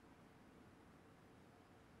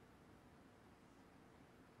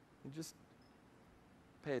 And just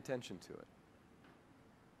pay attention to it.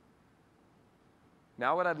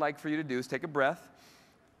 Now what I'd like for you to do is take a breath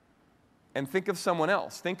and think of someone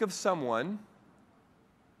else. Think of someone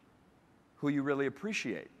who you really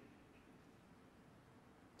appreciate.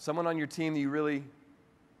 Someone on your team that you really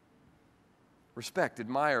respect,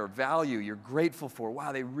 admire, value, you're grateful for.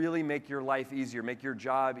 Wow, they really make your life easier, make your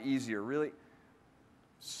job easier. Really,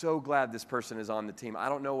 so glad this person is on the team. I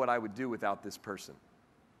don't know what I would do without this person.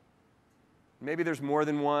 Maybe there's more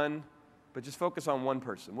than one, but just focus on one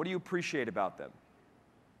person. What do you appreciate about them?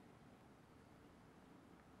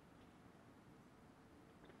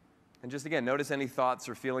 And just again, notice any thoughts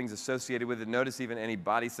or feelings associated with it. Notice even any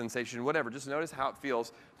body sensation, whatever. Just notice how it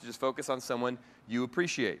feels to just focus on someone you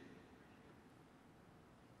appreciate.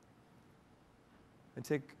 And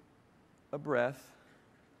take a breath,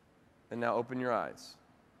 and now open your eyes.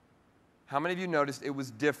 How many of you noticed it was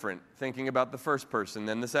different thinking about the first person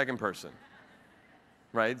than the second person?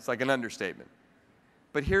 Right? It's like an understatement.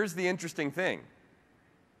 But here's the interesting thing.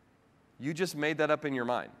 You just made that up in your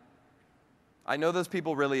mind. I know those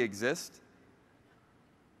people really exist,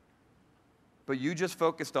 but you just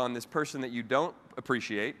focused on this person that you don't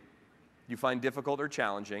appreciate, you find difficult or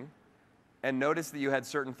challenging, and notice that you had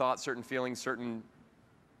certain thoughts, certain feelings, certain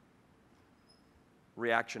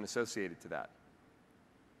reaction associated to that.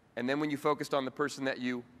 And then when you focused on the person that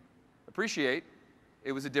you appreciate,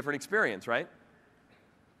 it was a different experience, right?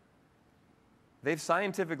 They've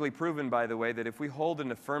scientifically proven, by the way, that if we hold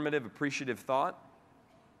an affirmative, appreciative thought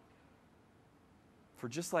for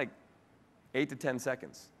just like 8 to 10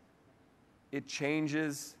 seconds, it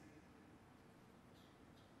changes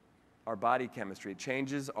our body chemistry. It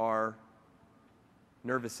changes our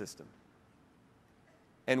nervous system.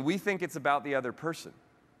 And we think it's about the other person.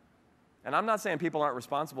 And I'm not saying people aren't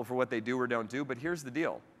responsible for what they do or don't do, but here's the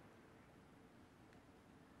deal.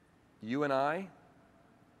 You and I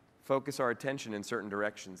focus our attention in certain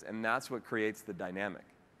directions, and that's what creates the dynamic.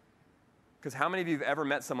 Because how many of you have ever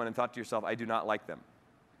met someone and thought to yourself, I do not like them?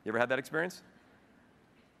 You ever had that experience?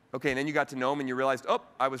 Okay, and then you got to know them and you realized, oh,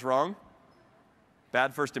 I was wrong.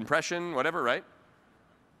 Bad first impression, whatever, right?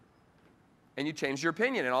 And you changed your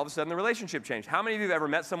opinion, and all of a sudden the relationship changed. How many of you have ever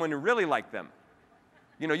met someone who really liked them?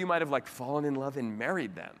 You know, you might have like fallen in love and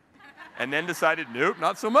married them, and then decided, nope,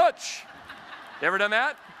 not so much. You ever done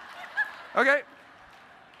that? Okay.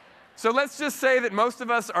 So let's just say that most of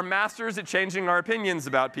us are masters at changing our opinions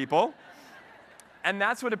about people. And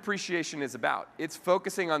that's what appreciation is about. It's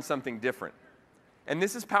focusing on something different. And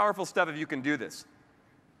this is powerful stuff if you can do this.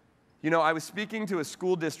 You know, I was speaking to a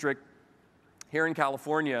school district here in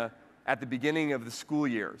California at the beginning of the school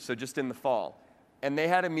year, so just in the fall. And they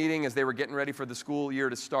had a meeting as they were getting ready for the school year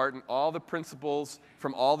to start, and all the principals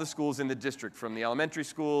from all the schools in the district, from the elementary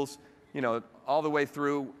schools, you know, all the way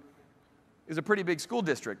through. It was a pretty big school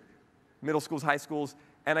district, middle schools, high schools,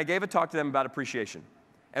 and I gave a talk to them about appreciation.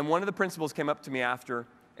 And one of the principals came up to me after,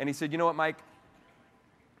 and he said, you know what, Mike?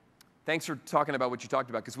 Thanks for talking about what you talked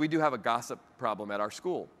about, because we do have a gossip problem at our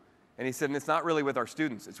school. And he said, and it's not really with our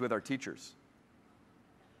students, it's with our teachers.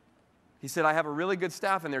 He said, I have a really good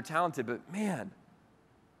staff, and they're talented, but man,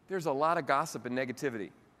 there's a lot of gossip and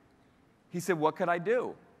negativity. He said, what could I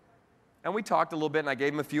do? And we talked a little bit, and I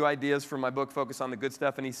gave him a few ideas from my book, Focus on the Good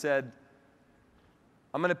Stuff, and he said,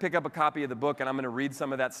 I'm going to pick up a copy of the book, and I'm going to read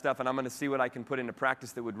some of that stuff, and I'm going to see what I can put into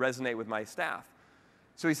practice that would resonate with my staff.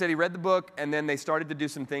 So he said he read the book, and then they started to do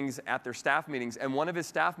some things at their staff meetings, and one of his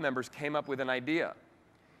staff members came up with an idea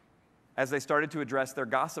as they started to address their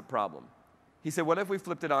gossip problem. He said, what if we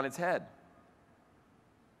flipped it on its head?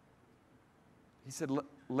 He said,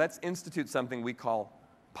 let's institute something we call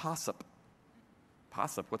POSSIP.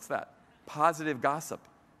 POSSIP, what's that? Positive gossip.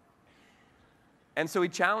 And so he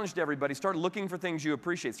challenged everybody, start looking for things you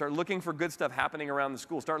appreciate. Start looking for good stuff happening around the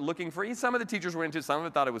school. Start looking for, some of the teachers were into it, some of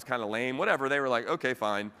them thought it was kind of lame, whatever. They were like, okay,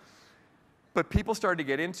 fine. But people started to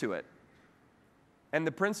get into it. And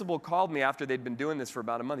the principal called me after they'd been doing this for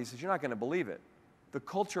about a month. He says, "You're not going to believe it. The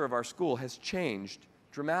culture of our school has changed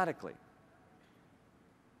dramatically."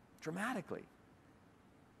 Dramatically.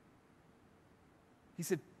 He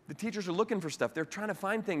said, the teachers are looking for stuff. They're trying to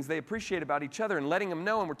find things they appreciate about each other and letting them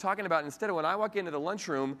know, and we're talking about it. Instead of when I walk into the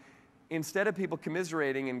lunchroom, instead of people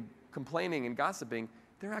commiserating and complaining and gossiping,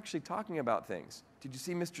 they're actually talking about things. Did you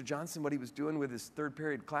see Mr. Johnson, what he was doing with his third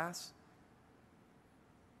period class?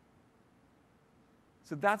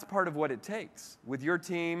 So that's part of what it takes with your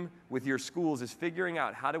team, with your schools, is figuring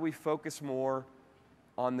out how do we focus more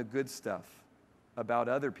on the good stuff about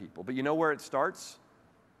other people. But you know where it starts?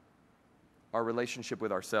 Our relationship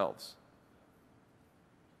with ourselves.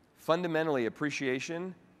 Fundamentally,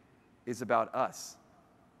 appreciation is about us.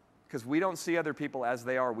 Because we don't see other people as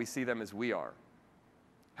they are, we see them as we are.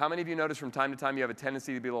 How many of you notice from time to time you have a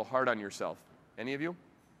tendency to be a little hard on yourself? Any of you?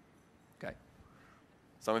 Okay.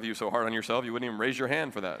 Some of you so hard on yourself, you wouldn't even raise your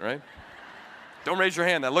hand for that, right? Don't raise your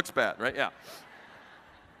hand, that looks bad, right? Yeah.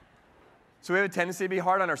 So we have a tendency to be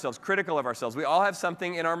hard on ourselves, critical of ourselves. We all have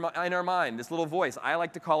something in our mind, this little voice. I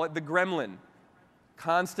like to call it the gremlin,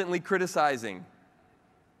 constantly criticizing.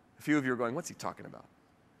 A few of you are going, what's he talking about?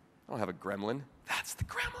 I don't have a gremlin. That's the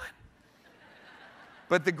gremlin.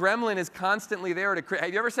 But the gremlin is constantly there to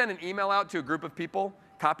have you ever sent an email out to a group of people,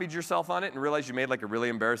 copied yourself on it, and realized you made like a really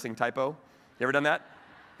embarrassing typo? You ever done that?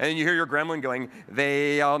 And then you hear your gremlin going,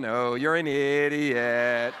 they all know you're an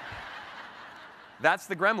idiot. That's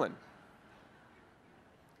the gremlin.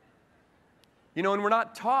 You know, and we're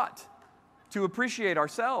not taught to appreciate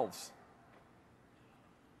ourselves.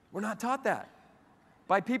 We're not taught that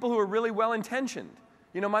by people who are really well-intentioned.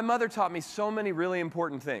 You know, my mother taught me so many really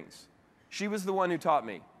important things. She was the one who taught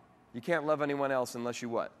me, you can't love anyone else unless you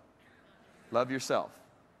what? Love yourself.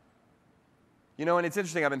 You know, and it's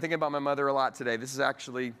interesting, I've been thinking about my mother a lot today. This is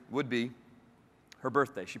actually, would be, her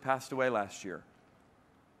birthday. She passed away last year.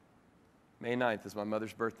 May 9th is my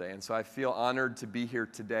mother's birthday, and so I feel honored to be here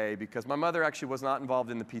today because my mother actually was not involved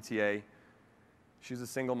in the PTA. She was a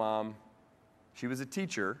single mom. She was a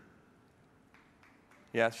teacher.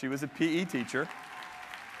 Yes, she was a PE teacher.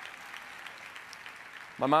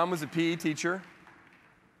 My mom was a PE teacher.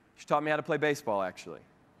 She taught me how to play baseball, actually.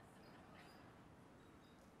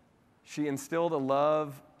 She instilled a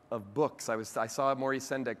love of books. I saw Maurice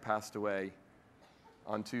Sendak passed away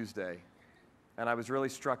on Tuesday. And I was really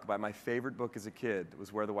struck by my favorite book as a kid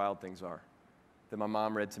was Where the Wild Things Are, that my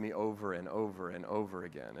mom read to me over and over and over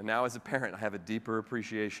again. And now as a parent, I have a deeper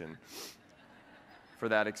appreciation for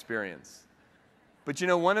that experience. But you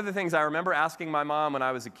know, one of the things I remember asking my mom when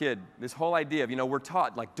I was a kid, this whole idea of, you know, we're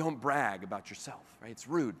taught, like, don't brag about yourself, right? It's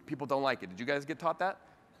rude. People don't like it. Did you guys get taught that?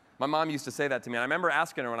 My mom used to say that to me. And I remember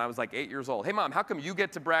asking her when I was like 8 years old, hey, Mom, how come you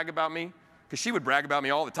get to brag about me? Because she would brag about me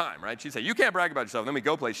all the time, right? She'd say, you can't brag about yourself. And then we'd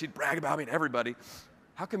go play. She'd brag about me to everybody.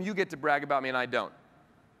 How come you get to brag about me and I don't?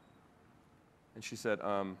 And she said,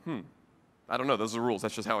 I don't know. Those are the rules.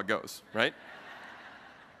 That's just how it goes, right?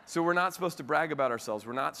 So we're not supposed to brag about ourselves.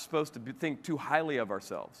 We're not supposed to think too highly of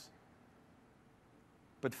ourselves.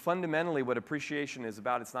 But fundamentally, what appreciation is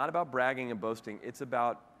about, it's not about bragging and boasting. It's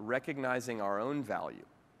about recognizing our own value,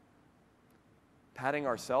 patting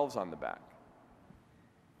ourselves on the back.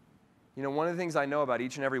 You know, one of the things I know about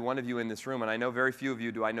each and every one of you in this room, and I know very few of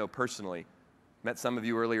you do I know personally. Met some of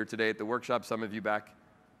you earlier today at the workshop, some of you back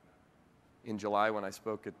in July when I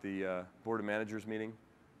spoke at the Board of Managers meeting.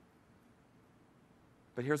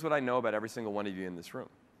 But here's what I know about every single one of you in this room.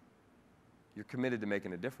 You're committed to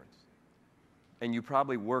making a difference. And you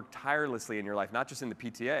probably work tirelessly in your life, not just in the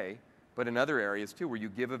PTA, but in other areas too, where you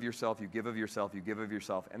give of yourself, you give of yourself, you give of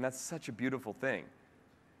yourself, and that's such a beautiful thing.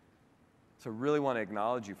 So I really want to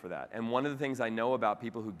acknowledge you for that. And one of the things I know about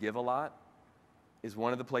people who give a lot is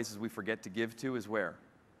one of the places we forget to give to is where?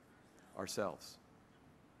 Ourselves.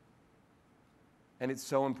 And it's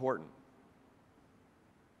so important.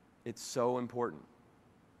 It's so important.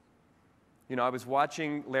 You know, I was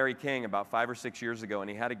watching Larry King about 5 or 6 years ago, and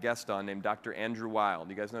he had a guest on named Dr. Andrew Weil. Do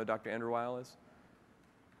you guys know who Dr. Andrew Weil is?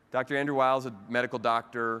 Dr. Andrew Weil is a medical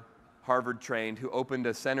doctor, Harvard trained, who opened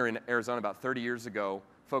a center in Arizona about 30 years ago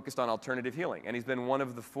focused on alternative healing. And he's been one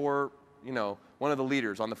of the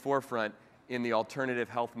leaders on the forefront in the alternative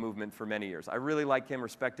health movement for many years. I really like him,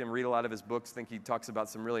 respect him, read a lot of his books, think he talks about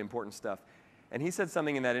some really important stuff. And he said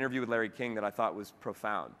something in that interview with Larry King that I thought was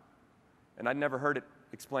profound. And I'd never heard it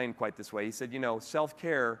explained quite this way. He said, you know,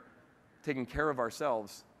 self-care, taking care of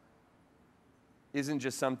ourselves, isn't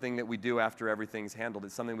just something that we do after everything's handled.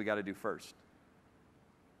 It's something we got to do first.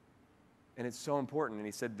 And it's so important. And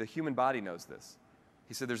he said, the human body knows this.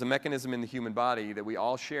 He said, there's a mechanism in the human body that we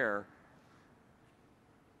all share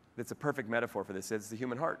that's a perfect metaphor for this. It's the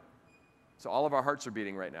human heart. So all of our hearts are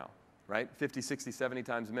beating right now, right? 50, 60, 70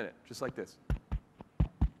 times a minute, just like this.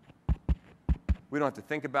 We don't have to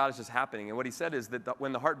think about it, it's just happening. And what he said is that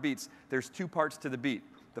when the heart beats, there's two parts to the beat.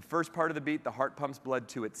 The first part of the beat, the heart pumps blood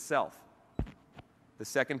to itself. The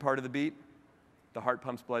second part of the beat, the heart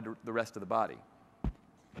pumps blood to the rest of the body.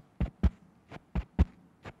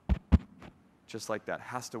 Just like that.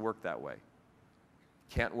 Has to work that way.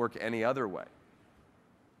 Can't work any other way.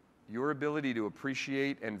 Your ability to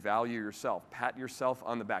appreciate and value yourself, pat yourself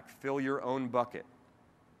on the back, fill your own bucket,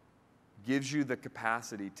 gives you the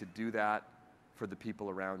capacity to do that for the people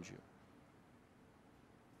around you.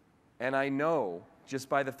 And I know, just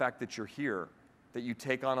by the fact that you're here, that you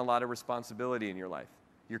take on a lot of responsibility in your life.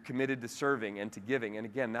 You're committed to serving and to giving. And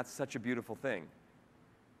again, that's such a beautiful thing.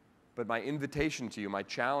 But my invitation to you, my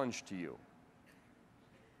challenge to you,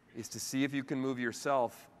 is to see if you can move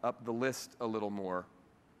yourself up the list a little more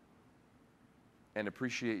and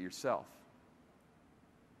appreciate yourself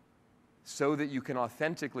so that you can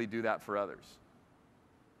authentically do that for others.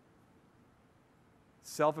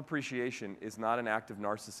 Self-appreciation is not an act of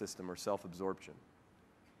narcissism or self-absorption.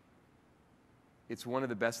 It's one of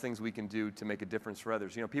the best things we can do to make a difference for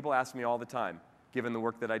others. You know, people ask me all the time, given the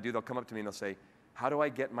work that I do, they'll come up to me and they'll say, how do I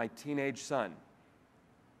get my teenage son?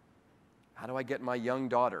 How do I get my young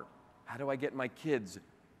daughter? How do I get my kids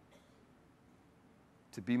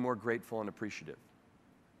to be more grateful and appreciative?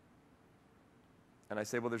 And I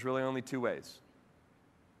say, well, there's really only two ways.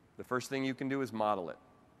 The first thing you can do is model it,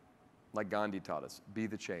 like Gandhi taught us. Be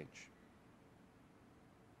the change.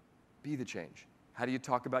 Be the change. How do you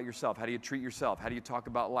talk about yourself? How do you treat yourself? How do you talk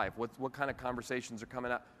about life? What kind of conversations are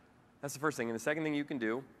coming up? That's the first thing. And the second thing you can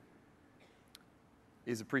do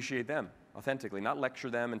is appreciate them authentically, not lecture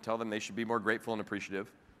them and tell them they should be more grateful and appreciative.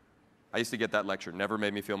 I used to get that lecture. Never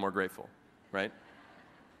made me feel more grateful, right?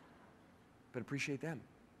 But appreciate them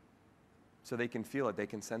so they can feel it, they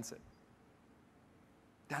can sense it.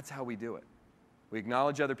 That's how we do it. We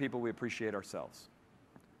acknowledge other people, we appreciate ourselves.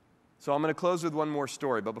 So I'm going to close with one more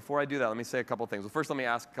story, but before I do that, let me say a couple things. Well, first, let me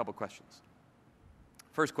ask a couple questions.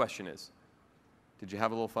 First question is, did you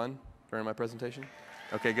have a little fun during my presentation?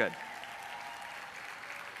 Okay, good.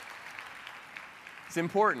 It's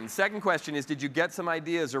important. Second question is, did you get some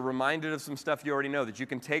ideas or reminded of some stuff you already know that you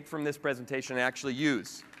can take from this presentation and actually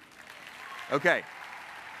use? Okay.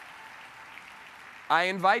 I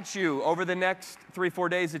invite you over the next 3-4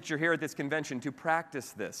 days that you're here at this convention to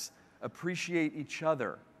practice this. Appreciate each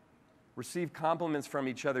other. Receive compliments from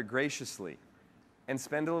each other graciously. And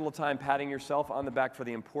spend a little time patting yourself on the back for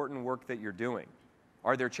the important work that you're doing.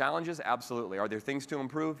 Are there challenges? Absolutely. Are there things to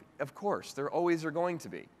improve? Of course. There always are going to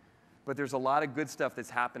be. But there's a lot of good stuff that's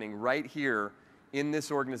happening right here in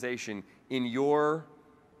this organization, in your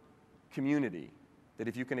community, that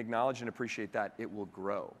if you can acknowledge and appreciate that, it will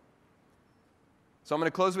grow. So I'm going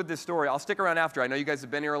to close with this story. I'll stick around after. I know you guys have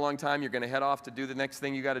been here a long time. You're going to head off to do the next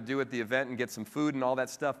thing you got to do at the event and get some food and all that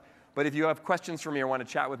stuff. But if you have questions for me or want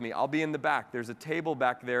to chat with me, I'll be in the back. There's a table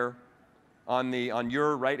back there on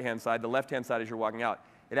your right-hand side, the left-hand side as you're walking out.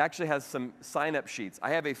 It actually has some sign-up sheets.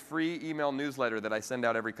 I have a free email newsletter that I send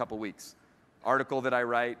out every couple weeks. Article that I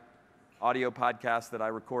write, audio podcast that I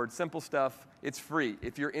record, simple stuff. It's free.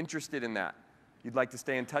 If you're interested in that, you'd like to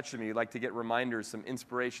stay in touch with me, you'd like to get reminders, some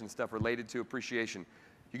inspiration stuff related to appreciation,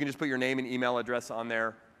 you can just put your name and email address on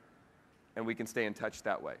there, and we can stay in touch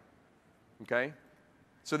that way. Okay?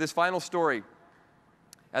 So this final story,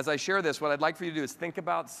 as I share this, what I'd like for you to do is think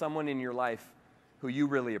about someone in your life who you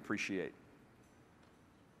really appreciate.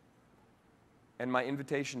 And my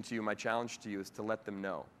invitation to you, my challenge to you is to let them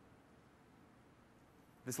know.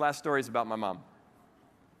 This last story is about my mom.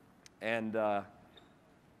 And,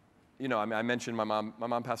 you know, I mentioned my mom. My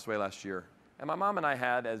mom passed away last year. And my mom and I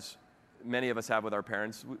had, as many of us have with our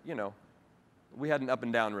parents, you know, we had an up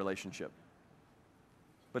and down relationship.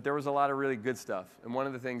 But there was a lot of really good stuff. And one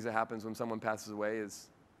of the things that happens when someone passes away is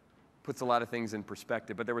puts a lot of things in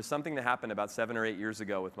perspective. But there was something that happened about 7 or 8 years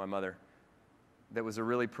ago with my mother that was a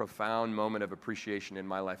really profound moment of appreciation in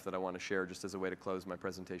my life that I want to share just as a way to close my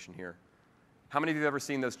presentation here. How many of you have ever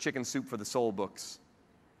seen those Chicken Soup for the Soul books?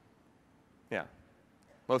 Yeah,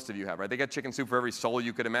 most of you have, right? They got chicken soup for every soul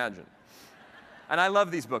you could imagine. And I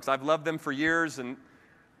love these books. I've loved them for years and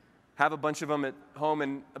have a bunch of them at home.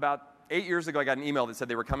 And about 8 years ago, I got an email that said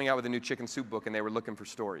they were coming out with a new chicken soup book and they were looking for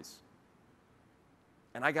stories.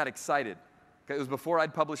 And I got excited. It was before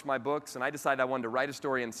I'd published my books, and I decided I wanted to write a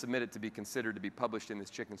story and submit it to be considered to be published in this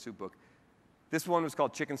chicken soup book. This one was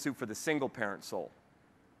called Chicken Soup for the Single Parent Soul.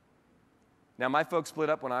 Now, my folks split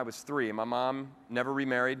up when I was 3, and my mom never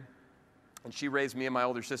remarried, and she raised me and my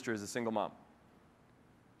older sister as a single mom.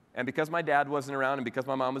 And because my dad wasn't around and because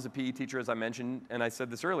my mom was a PE teacher, as I mentioned, and I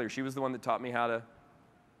said this earlier, she was the one that taught me how to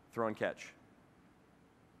throw and catch.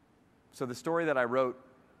 So the story that I wrote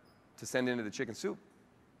to send into the Chicken Soup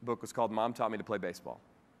book was called Mom Taught Me to Play Baseball.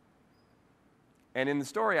 And in the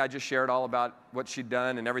story, I just shared all about what she'd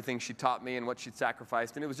done and everything she taught me and what she'd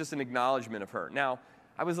sacrificed, and it was just an acknowledgement of her. Now,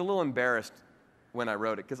 I was a little embarrassed when I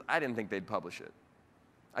wrote it because I didn't think they'd publish it.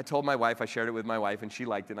 I told my wife, I shared it with my wife, and she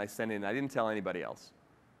liked it, and I sent it in. I didn't tell anybody else.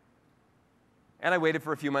 And I waited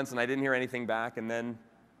for a few months, and I didn't hear anything back, and then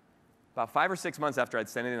about 5 or 6 months after I'd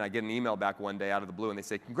sent it in, I get an email back one day out of the blue, and they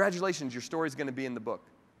say, congratulations, your story's going to be in the book.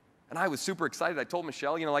 And I was super excited. I told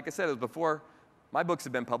Michelle, like I said, it was before my books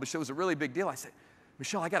had been published. It was a really big deal. I said,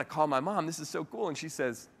 Michelle, I got to call my mom. This is so cool. And she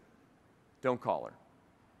says, don't call her.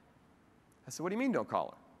 I said, what do you mean don't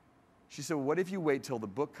call her? She said, well, what if you wait till the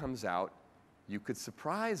book comes out? You could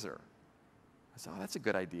surprise her. I said, oh, that's a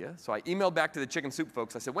good idea. So I emailed back to the Chicken Soup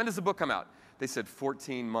folks. I said, when does the book come out? They said,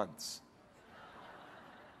 14 months.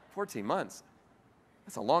 14 months?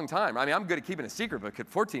 That's a long time. I mean, I'm good at keeping a secret, but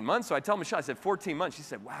 14 months? So I tell Michelle, I said, 14 months. She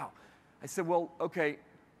said, wow. I said, well, okay.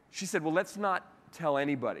 She said, well, let's not tell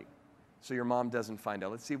anybody so your mom doesn't find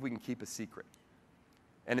out. Let's see if we can keep a secret.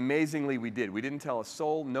 And amazingly, we did. We didn't tell a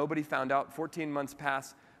soul. Nobody found out. 14 months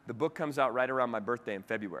pass. The book comes out right around my birthday in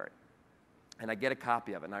February. And I get a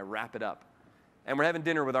copy of it, and I wrap it up. And we're having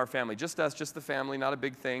dinner with our family, just us, just the family, not a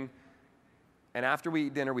big thing. And after we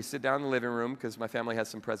eat dinner, we sit down in the living room because my family has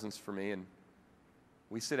some presents for me. And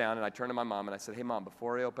we sit down, and I turn to my mom, and I said, hey, Mom,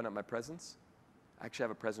 before I open up my presents, I actually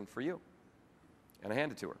have a present for you. And I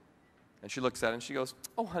hand it to her. And she looks at it, and she goes,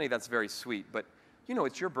 oh, honey, that's very sweet, but,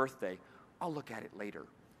 it's your birthday. I'll look at it later.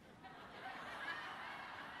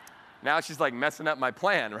 Now she's like messing up my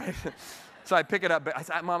plan, right? So I pick it up, but I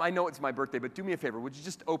said, Mom, I know it's my birthday, but do me a favor. Would you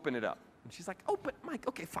just open it up? And she's like, oh, but Mike,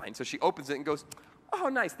 okay, fine. So she opens it and goes, oh,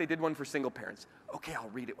 nice, they did one for single parents. Okay, I'll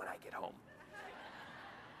read it when I get home.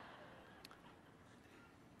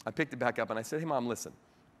 I picked it back up and I said, hey, Mom, listen.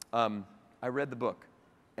 I read the book,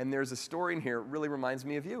 and there's a story in here that really reminds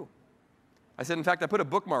me of you. I said, in fact, I put a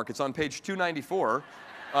bookmark. It's on page 294.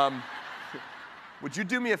 Would you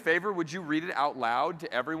do me a favor? Would you read it out loud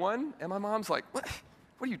to everyone? And my mom's like, what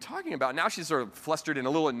are you talking about? Now she's sort of flustered and a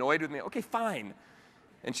little annoyed with me. Okay, fine.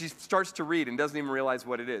 And she starts to read and doesn't even realize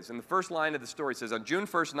what it is. And the first line of the story says, on June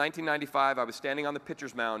 1st, 1995, I was standing on the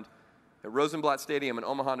pitcher's mound at Rosenblatt Stadium in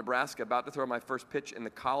Omaha, Nebraska, about to throw my first pitch in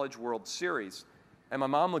the College World Series. And my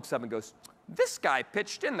mom looks up and goes, this guy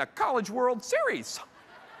pitched in the College World Series.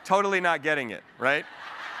 Totally not getting it, right?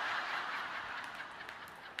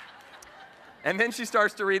 And then she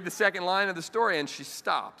starts to read the second line of the story, and she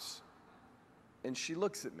stops. And she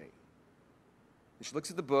looks at me. And she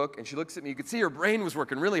looks at the book, and she looks at me. You could see her brain was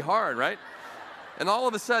working really hard, right? And all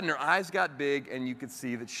of a sudden, her eyes got big, and you could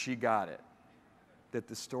see that she got it. That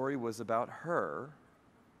the story was about her,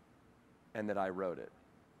 and that I wrote it.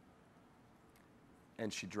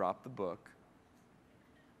 And she dropped the book,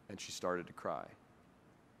 and she started to cry.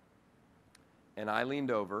 And I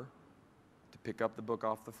leaned over to pick up the book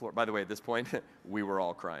off the floor. By the way, at this point, we were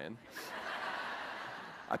all crying.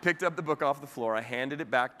 I picked up the book off the floor, I handed it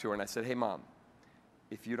back to her, and I said, hey, Mom,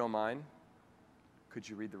 if you don't mind, could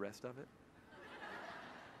you read the rest of it?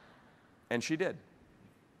 And she did.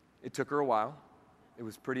 It took her a while. It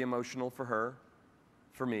was pretty emotional for her,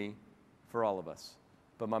 for me, for all of us.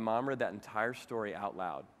 But my mom read that entire story out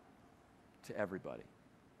loud to everybody.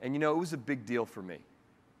 And it was a big deal for me.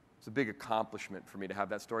 It's a big accomplishment for me to have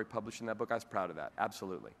that story published in that book. I was proud of that,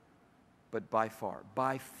 absolutely. But by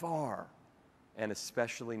far, and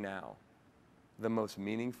especially now, the most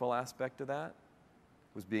meaningful aspect of that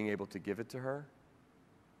was being able to give it to her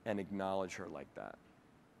and acknowledge her like that.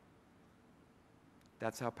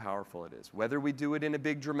 That's how powerful it is. Whether we do it in a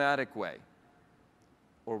big dramatic way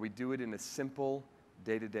or we do it in a simple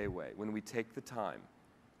day-to-day way, when we take the time,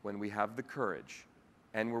 when we have the courage,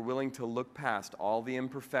 and we're willing to look past all the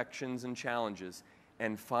imperfections and challenges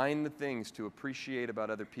and find the things to appreciate about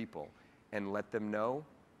other people and let them know,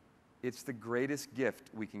 it's the greatest gift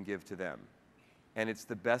we can give to them. And it's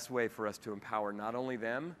the best way for us to empower not only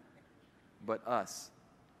them, but us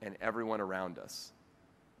and everyone around us.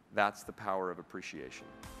 That's the power of appreciation.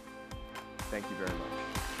 Thank you very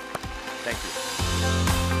much. Thank you.